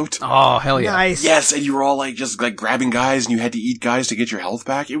claws out. Oh, hell yeah. Nice. Yes, and you were all like just like grabbing guys, and you had to eat guys to get your health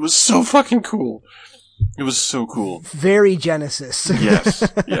back. It was so fucking cool. It was so cool. Very Genesis. Yes,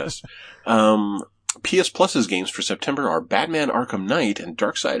 yes. PS Plus's games for September are Batman Arkham Knight and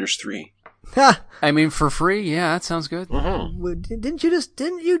Darksiders 3. Ha! I mean, for free, yeah, that sounds good. Didn't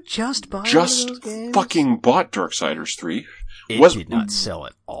you just buy one of Just those games? fucking bought Darksiders 3. It did not sell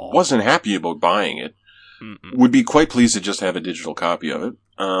at all. Wasn't happy about buying it. Would be quite pleased to just have a digital copy of it.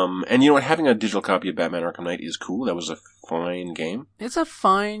 And you know what? Having a digital copy of Batman Arkham Knight is cool. That was a fine game. It's a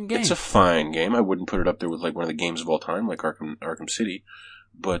fine game. It's a fine game. I wouldn't put it up there with like one of the games of all time, like Arkham City.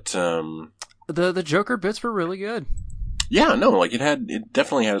 But the Joker bits were really good. yeah, no, like it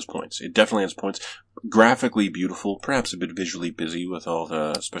definitely had its points. It definitely has points. Graphically beautiful, perhaps a bit visually busy with all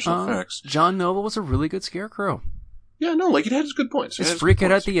the special effects. John Noble was a really good Scarecrow. Yeah, no, like it had its good points. His freak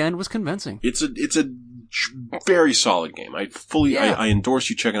out at the end was convincing. It's a very solid game. I endorse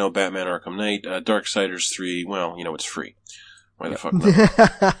you checking out Batman Arkham Knight. Darksiders 3, well, you know, it's free. Why the fuck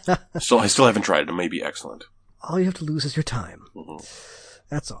not? I still haven't tried it. It may be excellent. All you have to lose is your time.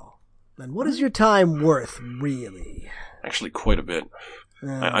 That's all. And what is your time worth, really? Actually, quite a bit.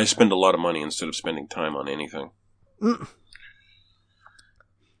 I spend a lot of money instead of spending time on anything. And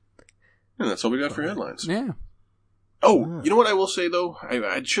that's all we got for headlines. Yeah. Oh, you know what I will say, though?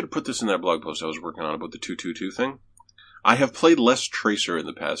 I should have put this in that blog post I was working on about the 222 thing. I have played less Tracer in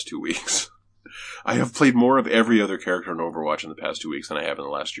the past 2 weeks. I have played more of every other character in Overwatch in the past 2 weeks than I have in the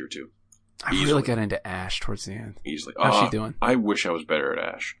last year or two. I really got into Ashe towards the end. Easily. How's she doing? I wish I was better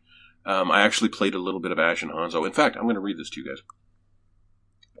at Ashe. I actually played a little bit of Ashe and Hanzo. In fact, I'm going to read this to you guys.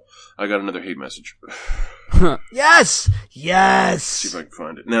 I got another hate message. Yes! See if I can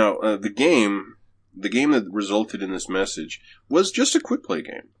find it. Now, the game that resulted in this message was just a quick play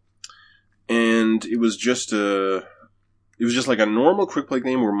game. And it was just like a normal quick play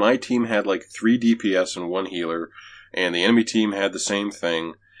game where my team had like 3 DPS and 1 healer, and the enemy team had the same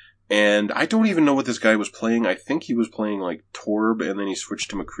thing. And I don't even know what this guy was playing. I think he was playing like Torb, and then he switched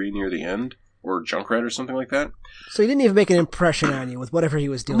to McCree near the end, or Junkrat or something like that. So he didn't even make an impression on you with whatever he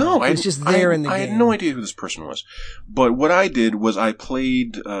was doing. No, he was just there in the game. I had no idea who this person was. But what I did was I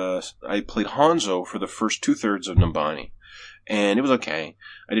played Hanzo for the first 2/3 of Nambani. And it was okay.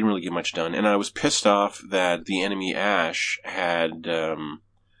 I didn't really get much done. And I was pissed off that the enemy Ashe had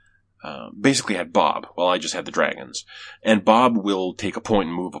basically had Bob, while I just had the dragons. And Bob will take a point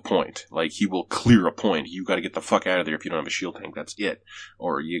and move a point. Like, he will clear a point. You gotta get the fuck out of there if you don't have a shield tank. That's it.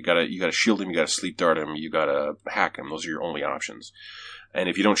 Or you gotta shield him, you gotta sleep dart him, you gotta hack him. Those are your only options. And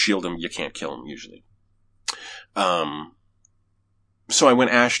if you don't shield him, you can't kill him, usually. So I went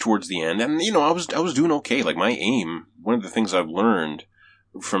Ashe towards the end, and, you know, I was doing okay. Like, my aim, one of the things I've learned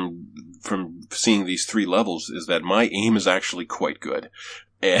from seeing these 3 levels is that my aim is actually quite good.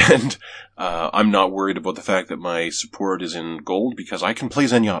 And I'm not worried about the fact that my support is in gold because I can play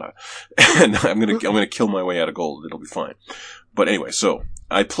Zenyatta, and I'm gonna kill my way out of gold. It'll be fine. But anyway, so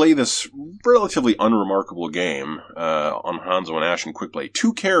I play this relatively unremarkable game on Hanzo and Ashe in quick play.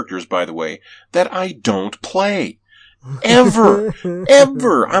 2 characters, by the way, that I don't play ever.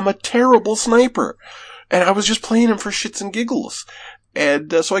 I'm a terrible sniper, and I was just playing him for shits and giggles.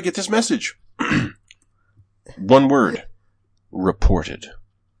 And so I get this message. One word: reported.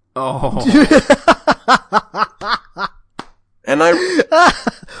 Oh. And I...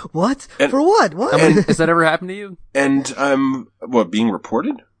 What? For what? What? Has that ever happened to you? And being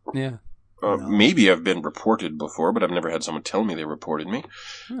reported? Yeah. No. Maybe I've been reported before, but I've never had someone tell me they reported me.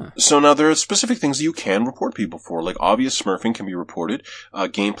 Huh. So now there are specific things that you can report people for. Like, obvious smurfing can be reported.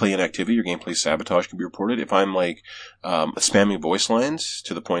 Gameplay inactivity or gameplay sabotage can be reported. If I'm, like, spamming voice lines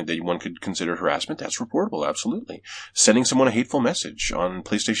to the point that one could consider harassment, that's reportable, absolutely. Sending someone a hateful message on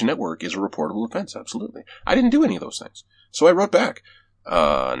PlayStation Network is a reportable offense, absolutely. I didn't do any of those things. So I wrote back,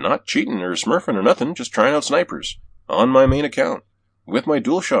 not cheating or smurfing or nothing, just trying out snipers on my main account with my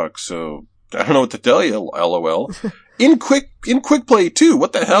DualShock, so I don't know what to tell you, LOL. In quick play too.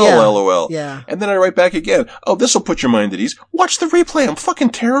 What the hell, Yeah. LOL. Yeah. And then I write back again. Oh, this'll put your mind at ease. Watch the replay. I'm fucking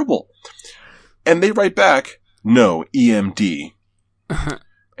terrible. And they write back, no, EMD.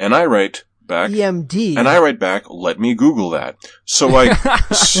 And I write back, EMD. and I write back, let me Google that. So I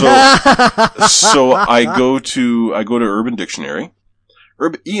go to Urban Dictionary.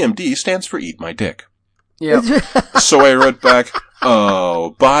 EMD stands for eat my dick. Yeah. So I wrote back,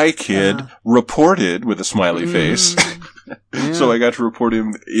 oh, bye kid, reported with a smiley face. Yeah. So I got to report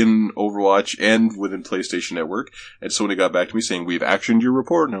him in Overwatch and within PlayStation Network. And somebody got back to me saying, we've actioned your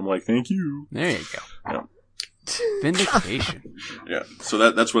report. And I'm like, thank you. There you go. Yeah. Vindication. Yeah.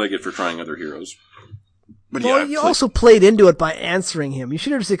 So that's what I get for trying other heroes. But Well, yeah, you also played into it by answering him. You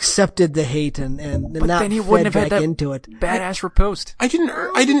should have just accepted the hate and But not then he fed wouldn't have back had that into it. badass riposte. I didn't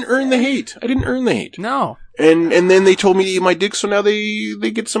earn the hate. I didn't earn the hate. No. And then they told me to eat my dick, so now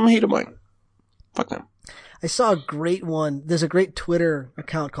they get some hate of mine. Fuck them. I saw a great one. There's a great Twitter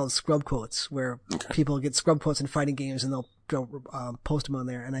account called Scrub Quotes where people get scrub quotes in fighting games and they'll post them on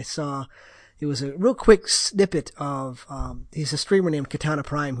there. And I saw it was a real quick snippet of he's a streamer named Katana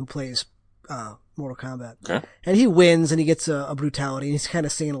Prime who plays Mortal Kombat. Okay. And he wins and he gets a brutality and he's kind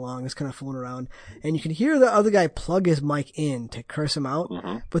of singing along, he's kind of fooling around. And you can hear the other guy plug his mic in to curse him out,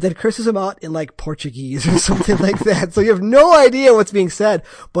 but then curses him out in like Portuguese or something like that. So you have no idea what's being said,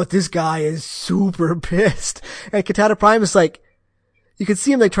 but this guy is super pissed. And Katana Prime is like, you can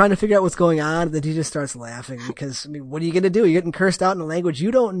see him like trying to figure out what's going on, and then he just starts laughing because, I mean, what are you going to do? You're getting cursed out in a language you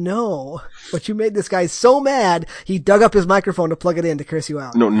don't know, but you made this guy so mad, he dug up his microphone to plug it in to curse you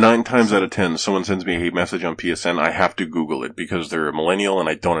out. No, 9 times out of 10, someone sends me a message on PSN, I have to Google it because they're a millennial and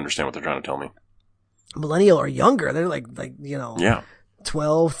I don't understand what they're trying to tell me. Millennial or younger, they're like, you know. Yeah.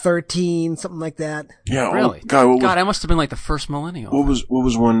 12, 13, something like that. Yeah. Really? God, I must have been like the first millennial. What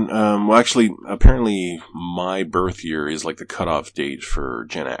was one, well actually, apparently my birth year is like the cutoff date for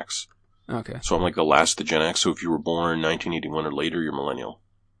Gen X. Okay. So I'm like the last of the Gen X, so if you were born 1981 or later, you're millennial.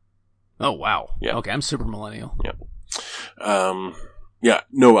 Oh, wow. Yeah. Okay, I'm super millennial. Yeah. Yeah,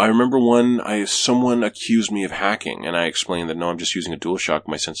 no, I remember someone accused me of hacking, and I explained that no, I'm just using a DualShock,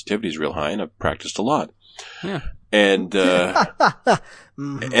 my sensitivity is real high, and I've practiced a lot. Yeah. And,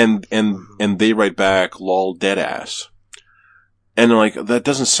 and they write back, lol, deadass. And I'm like, that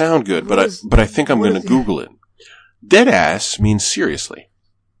doesn't sound good, but I think I'm gonna Google it. Deadass means seriously.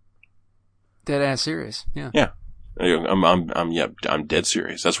 Deadass serious, yeah. Yeah. I'm dead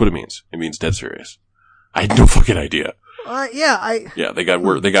serious. That's what it means. It means dead serious. I had no fucking idea. Yeah, they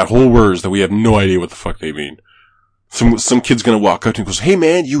got whole words that we have no idea what the fuck they mean. Some kid's gonna walk up to me and goes, hey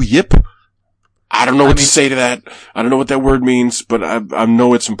man, you yip? I don't know what to say to that. I don't know what that word means, but I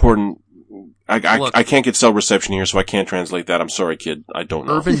know it's important. I can't get cell reception here, so I can't translate that. I'm sorry, kid. I don't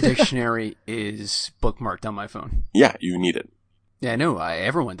know. Urban Dictionary is bookmarked on my phone. Yeah, you need it. Yeah, I know.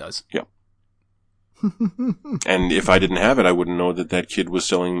 Everyone does. Yep. And if I didn't have it, I wouldn't know that kid was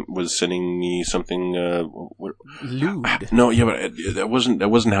sending me something, lewd. No, yeah, but that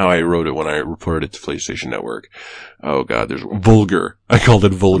wasn't how I wrote it when I reported it to PlayStation Network. Oh god, there's vulgar. I called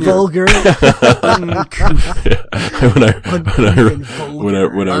it vulgar. Vulgar.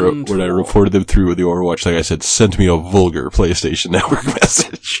 When I reported them through the Overwatch thing, I said, send me a vulgar PlayStation Network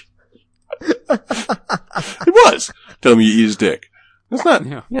message. It was. Tell me you eat his dick. It's not,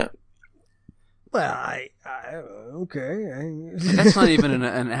 yeah. Well, okay. That's not even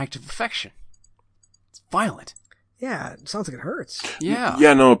an act of affection. It's violent. Yeah, it sounds like it hurts. Yeah.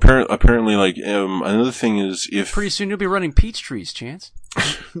 Yeah, no, apparently, like, another thing is pretty soon you'll be running peach trees, Chance.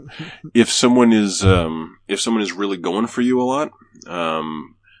 if someone is really going for you a lot,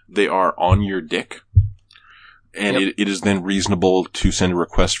 they are on your dick. And it is then reasonable to send a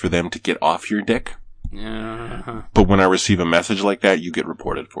request for them to get off your dick. Uh-huh. But when I receive a message like that, you get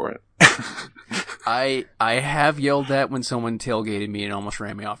reported for it. I have yelled at when someone tailgated me and almost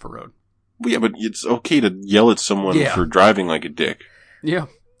ran me off a road. Well, yeah, but it's okay to yell at someone for driving like a dick. Yeah.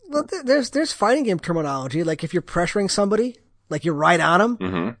 Well, there's fighting game terminology. Like if you're pressuring somebody, like you're right on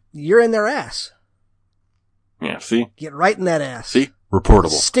them, you're in their ass. Yeah, see? Get right in that ass. See? Reportable.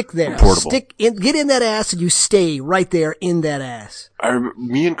 Stick there. Reportable. Get in that ass and you stay right there in that ass.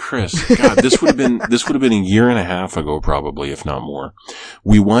 Me and Chris, God, this would have been a year and a half ago probably, if not more.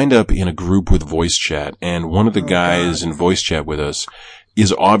 We wind up in a group with voice chat, and one of the guys in voice chat with us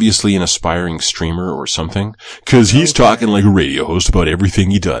is obviously an aspiring streamer or something, cause he's talking like a radio host about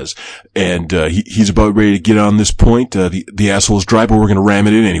everything he does. And, he's about ready to get on this point, the asshole's dry, but we're gonna ram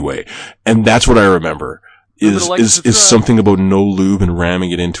it in anyway. And that's what I remember. Is something about no lube and ramming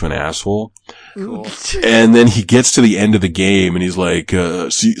it into an asshole. Cool. And then he gets to the end of the game and he's like, so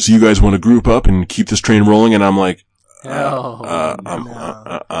you guys want to group up and keep this train rolling? And I'm like, I'm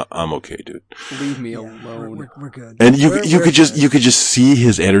okay, dude. Leave me alone. We're good. And you could just see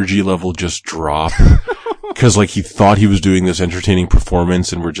his energy level just drop. Cause like he thought he was doing this entertaining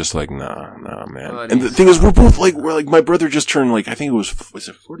performance and we're just like, nah, man. And the thing is, we're like, my brother just turned like, I think was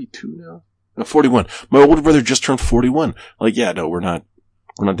it 42 now? No, 41. My older brother just turned 41. Like, yeah, no, we're not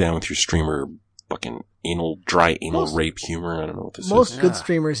down with your streamer fucking dry anal rape humor. I don't know what this is. Most good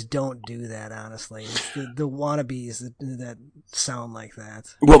streamers don't do that, honestly. It's the wannabes that sound like that.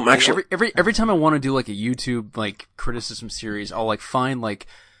 Well, actually, every time I want to do like a YouTube like criticism series, I'll like find like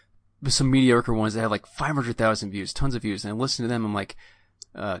some mediocre ones that have like 500,000 views, tons of views, and I listen to them. I'm like,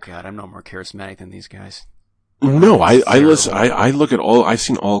 oh god, I'm no more charismatic than these guys. No, I listen, I look at I've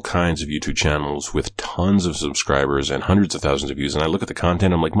seen all kinds of YouTube channels with tons of subscribers and hundreds of thousands of views, and I look at the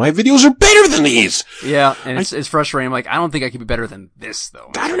content, I'm like, my videos are better than these! Yeah, and it's frustrating. I'm like, I don't think I could be better than this,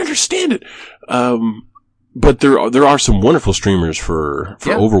 though. I don't understand it. But there are some wonderful streamers for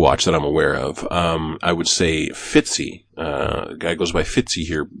Yeah. Overwatch that I'm aware of. I would say Fitzy, a guy goes by Fitzy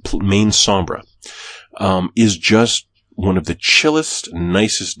here, main Sombra, is just one of the chillest,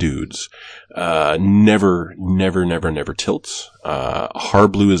 nicest dudes. Never tilts.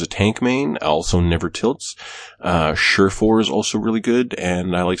 Harblue is a tank main, also never tilts. Surefour is also really good,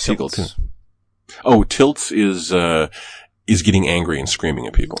 and I like Seagull too. Oh, tilts is getting angry and screaming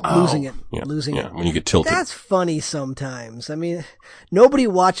at people. Losing it. Yeah, Losing yeah, it. when you get tilted. That's funny sometimes. I mean, nobody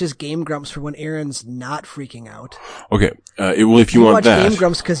watches Game Grumps for when Aaron's not freaking out. Okay, well, if you want watch that, Game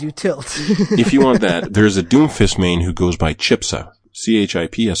Grumps because you tilt. if you want that, there's a Doomfist main who goes by Chipsa,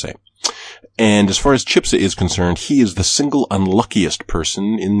 Chipsa. And as far as Chipsa is concerned, he is the single unluckiest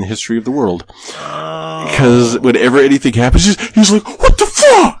person in the history of the world. Because whenever anything happens, he's like, what the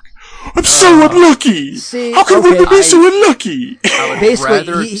fuck? I'm so unlucky! See, How can women be so unlucky? I would Basically,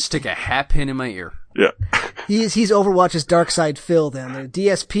 rather he- stick a hat pin in my ear. Yeah. He's Overwatch's Darkside Phil then. The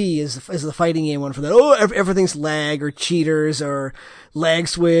DSP is the fighting game one for that. Oh, everything's lag or cheaters or lag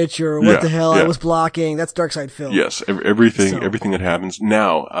switch or what Yeah, the hell yeah. I was blocking. That's Darkside Phil. Yes, everything So- everything that happens.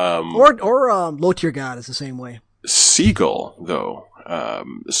 Now, Or Low Tier God is the same way. Seagull, though,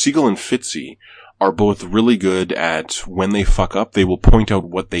 Seagull and Fitzy are both really good at when they fuck up, they will point out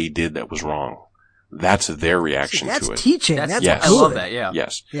what they did that was wrong. That's their reaction That's to it. teaching. That's, That's yes. I good. love that, yeah.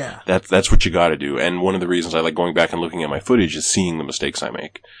 Yes. Yeah. That's what you gotta do. And one of the reasons I like going back and looking at my footage is seeing the mistakes I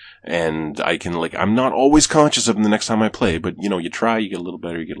make. And I can, I'm not always conscious of them the next time I play, but you try, you get a little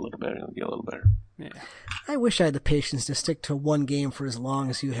better, you get a little better, you get a little better. Yeah, I wish I had the patience to stick to one game for as long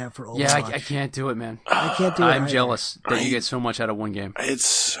as you have for Overwatch. yeah I can't do it, man. I can't do it. I'm either. jealous that you get so much out of one game.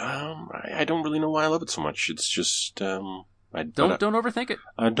 It's, I don't really know why I love it so much. It's just, Don't overthink it.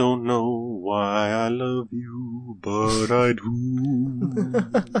 I don't know why I love you, but I do.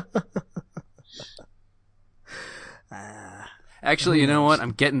 Actually, you know what?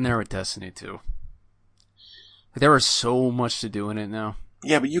 I'm getting there with Destiny 2. There is so much to do in it now.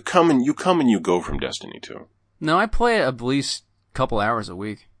 Yeah, but you come and you go from Destiny 2. No, I play it at least a couple hours a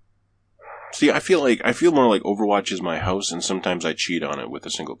week. See, I feel more like Overwatch is my house, and sometimes I cheat on it with a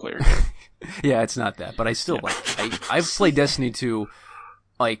single player game. Yeah, it's not that, but I still I've played Destiny 2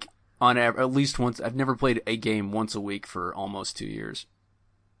 on at least once. I've never played a game once a week for almost 2 years.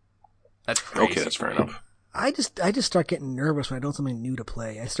 That's crazy. Okay, that's fair enough. I just start getting nervous when I don't have something new to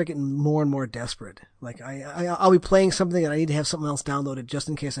play. I start getting more and more desperate. Like I'll be playing something and I need to have something else downloaded just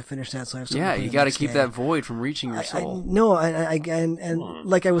in case I finish that. So I have something. Yeah, to play you the got to next keep day. that void from reaching your soul.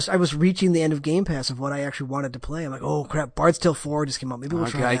 I was reaching the end of Game Pass of what I actually wanted to play. I'm like, oh crap, Bard's Tale 4 just came out. Maybe we'll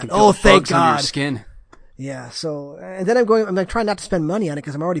try God, you that. can feel Oh, the thank bugs under your God. skin. Yeah. So and then I'm like trying not to spend money on it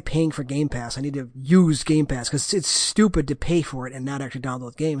because I'm already paying for Game Pass. I need to use Game Pass because it's stupid to pay for it and not actually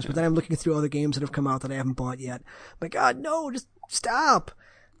download games. But then I'm looking through other games that have come out that I haven't bought yet. My God, no, just stop.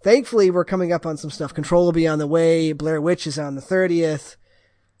 Thankfully, we're coming up on some stuff. Control will be on the way. Blair Witch is on the 30th.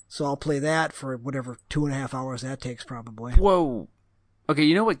 So I'll play that for whatever 2.5 hours that takes probably. Whoa. Okay,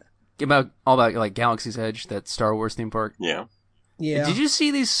 you know what about like Galaxy's Edge, that Star Wars theme park? Yeah. Yeah. Did you see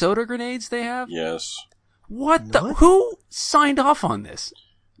these soda grenades they have? Yes. What the? Who signed off on this?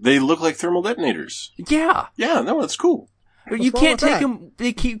 They look like thermal detonators. Yeah. Yeah, no, that's cool. You wrong can't with take that? them.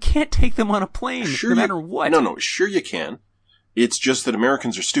 You can't take them on a plane, no matter what. No, sure you can. It's just that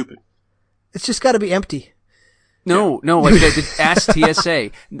Americans are stupid. It's just got to be empty. No. Like ask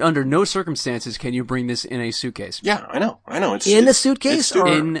TSA. Under no circumstances can you bring this in a suitcase. Yeah, I know. It's In it's- a suitcase it's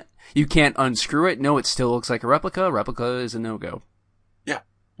stupid. or- You can't unscrew it. No, it still looks like a replica. Replica is a no-go.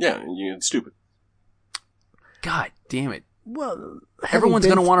 Yeah, it's stupid. God damn it! Well, Everyone's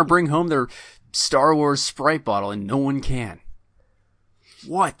going to want to bring home their Star Wars Sprite bottle, and no one can.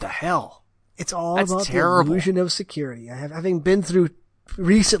 What the hell? It's all That's about terrible. the illusion of security. Having been through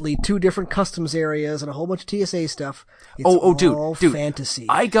recently 2 different customs areas and a whole bunch of TSA stuff. It's all dude, fantasy.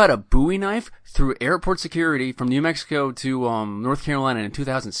 I got a Bowie knife through airport security from New Mexico to North Carolina in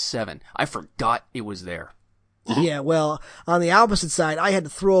 2007. I forgot it was there. Yeah, well, on the opposite side, I had to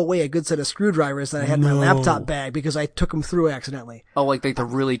throw away a good set of screwdrivers that I had in my laptop bag because I took them through accidentally. Oh, like the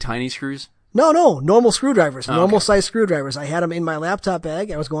really tiny screws? No, normal screwdrivers, Oh, normal okay. size screwdrivers. I had them in my laptop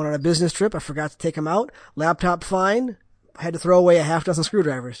bag. I was going on a business trip. I forgot to take them out. Laptop fine. I had to throw away a half dozen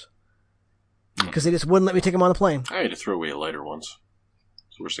screwdrivers because they just wouldn't let me take them on the plane. I had to throw away a lighter once.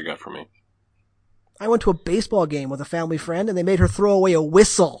 It's the worst they got for me. I went to a baseball game with a family friend and they made her throw away a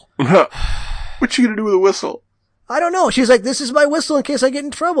whistle. What you gonna do with a whistle? I don't know. She's like, this is my whistle in case I get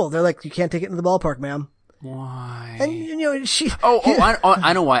in trouble. They're like, you can't take it in the ballpark, ma'am. Why? And, you know, she...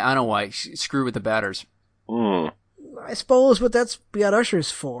 I know why. Screw with the batters. Mm. I suppose, but that's what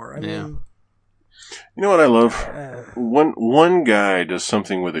Usher's for. I Yeah. mean... You know what I love? One guy does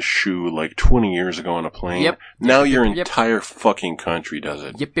something with a shoe like 20 years ago on a plane. Yep. Now your entire fucking country does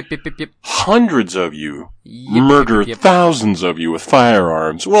it. Yep. Hundreds of you murder thousands of you with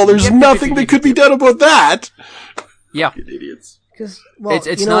firearms. Well, there's nothing that could be done about that. Yeah. You idiots. Well,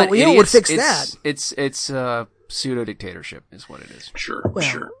 it's not idiots. What would fix that? It's pseudo dictatorship is what it is. Sure.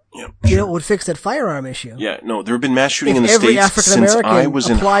 Yeah. You know what would fix that firearm issue? Yeah, no, there have been mass shooting If in the every States African since American I was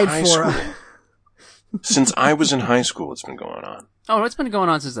in applied high for school. Since I was in high school, it's been going on. Oh, it's been going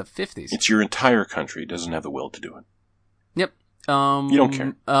on since the 50s. It's your entire country doesn't have the will to do it. Yep. You don't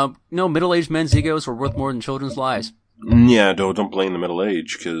care. No, middle-aged men's egos are worth more than children's lives. Yeah, don't blame the middle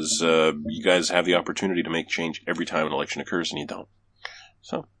age, because you guys have the opportunity to make change every time an election occurs, and you don't.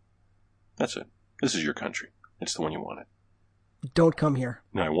 So, that's it. This is your country. It's the one you wanted. Don't come here.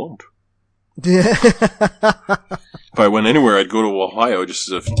 No, I won't. If I went anywhere, I'd go to Ohio just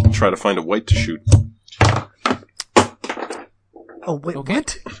to try to find a white to shoot. Oh, wait, Okay.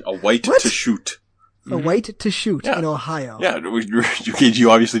 what? A white What? to shoot. A white to shoot Yeah. in Ohio. Yeah,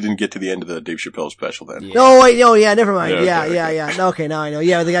 you obviously didn't get to the end of the Dave Chappelle special then. Yeah. No, wait, no, yeah, never mind. Yeah, Yeah. okay. No, okay, now I know.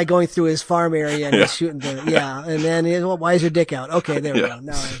 Yeah, the guy going through his farm area and Yeah. he's shooting and then he, well, why is your dick out? Okay, there we Yeah. go.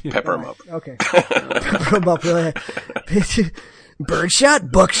 Now Pepper him up. Okay. Pepper him up.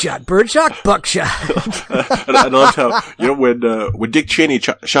 Birdshot, buckshot. Birdshot, buckshot. I loved how, when Dick Cheney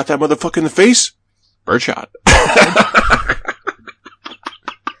shot that motherfucker in the face, birdshot.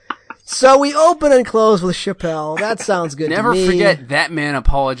 So we open and close with Chappelle. That sounds good Never to me. forget that man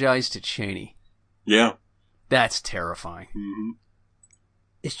apologized to Cheney. Yeah. That's terrifying. Mm-hmm.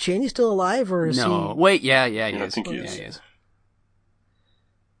 Is Cheney still alive or is No, he? wait, yeah, he I is. think he Yeah, is. he is.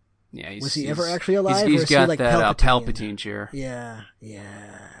 Yeah, Was he ever actually alive, He's or is he got like that Palpatine? Palpatine chair. Yeah.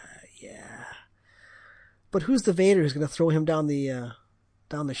 But who's the Vader who's going to throw him down the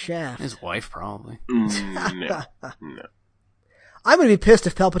shaft? His wife, probably. No. I'm going to be pissed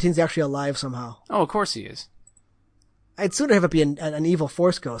if Palpatine's actually alive somehow. Oh, of course he is. I'd sooner have it be an evil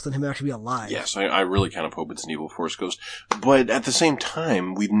Force ghost than him actually be alive. Yes, I really kind of hope it's an evil Force ghost. But at the same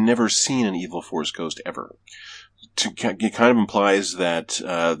time, we've never seen an evil Force ghost ever. It kind of implies that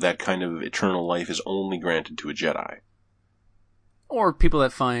that kind of eternal life is only granted to a Jedi. Or people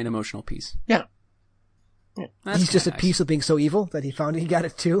that find emotional peace. Yeah. That's He's just kinda at peace with being so evil that he found he got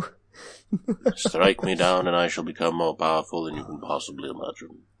it too. Strike me down and I shall become more powerful than you can possibly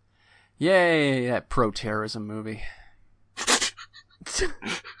imagine. Yay, that pro-terrorism movie.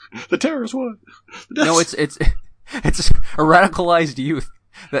 The terrorist one. No, it's a radicalized youth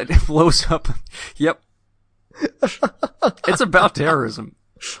that blows up. Yep. It's about terrorism.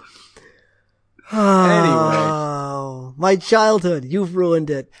 Oh, my childhood. You've ruined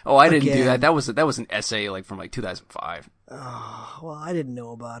it. Oh, I didn't do Again. that. That was an essay from 2005. Oh, well, I didn't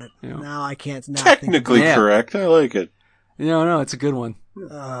know about it. Yeah. Now I can't. Not Technically Yeah. correct. I like it. No, it's a good one. You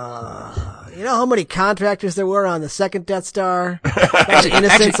know how many contractors there were on the second Death Star? Actually,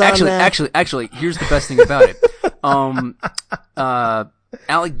 here's the best thing about it.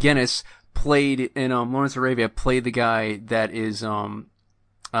 Alec Guinness played in Lawrence of Arabia, played the guy that is Osama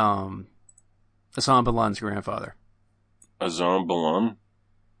bin Laden's grandfather. Azam Balan?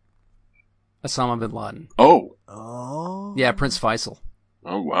 Osama bin Laden. Oh. Oh. Yeah, Prince Faisal.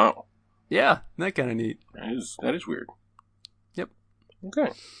 Oh, wow. Yeah, that kind of neat. That is weird. Yep. Okay.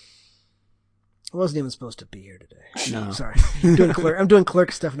 I wasn't even supposed to be here today. No. Sorry. I'm doing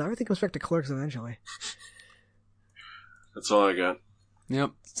clerk stuff now. Everything comes back to clerks eventually. That's all I got.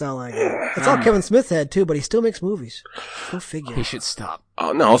 Yep. That's all I got. That's all Kevin Smith had too, but he still makes movies. Go figure. He should stop.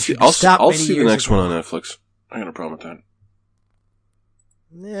 No, I'll see stopped many the years next ago. one on Netflix. I got a problem with that.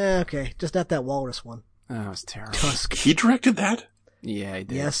 Yeah, okay. Just not that walrus one. Oh, that was terrible. Tusk. He directed that? Yeah, he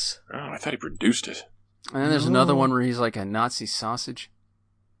did. Yes. Oh, I thought he produced it. And then there's another one where he's like a Nazi sausage.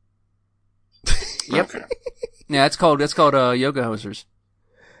 Yep. Okay. Yeah, it's called Yoga Hosers.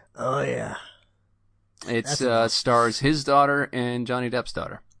 Oh yeah. It's That's stars his daughter and Johnny Depp's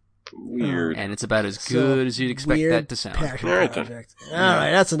daughter. Weird. And it's about as good as you'd expect weird that to sound. Passion All right, then. project. All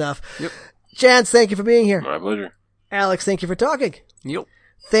right, that's enough. Yep. Chance, thank you for being here. My pleasure. Alex, thank you for talking. Yep.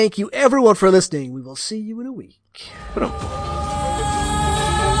 Thank you everyone for listening. We will see you in a week. Ba-dum.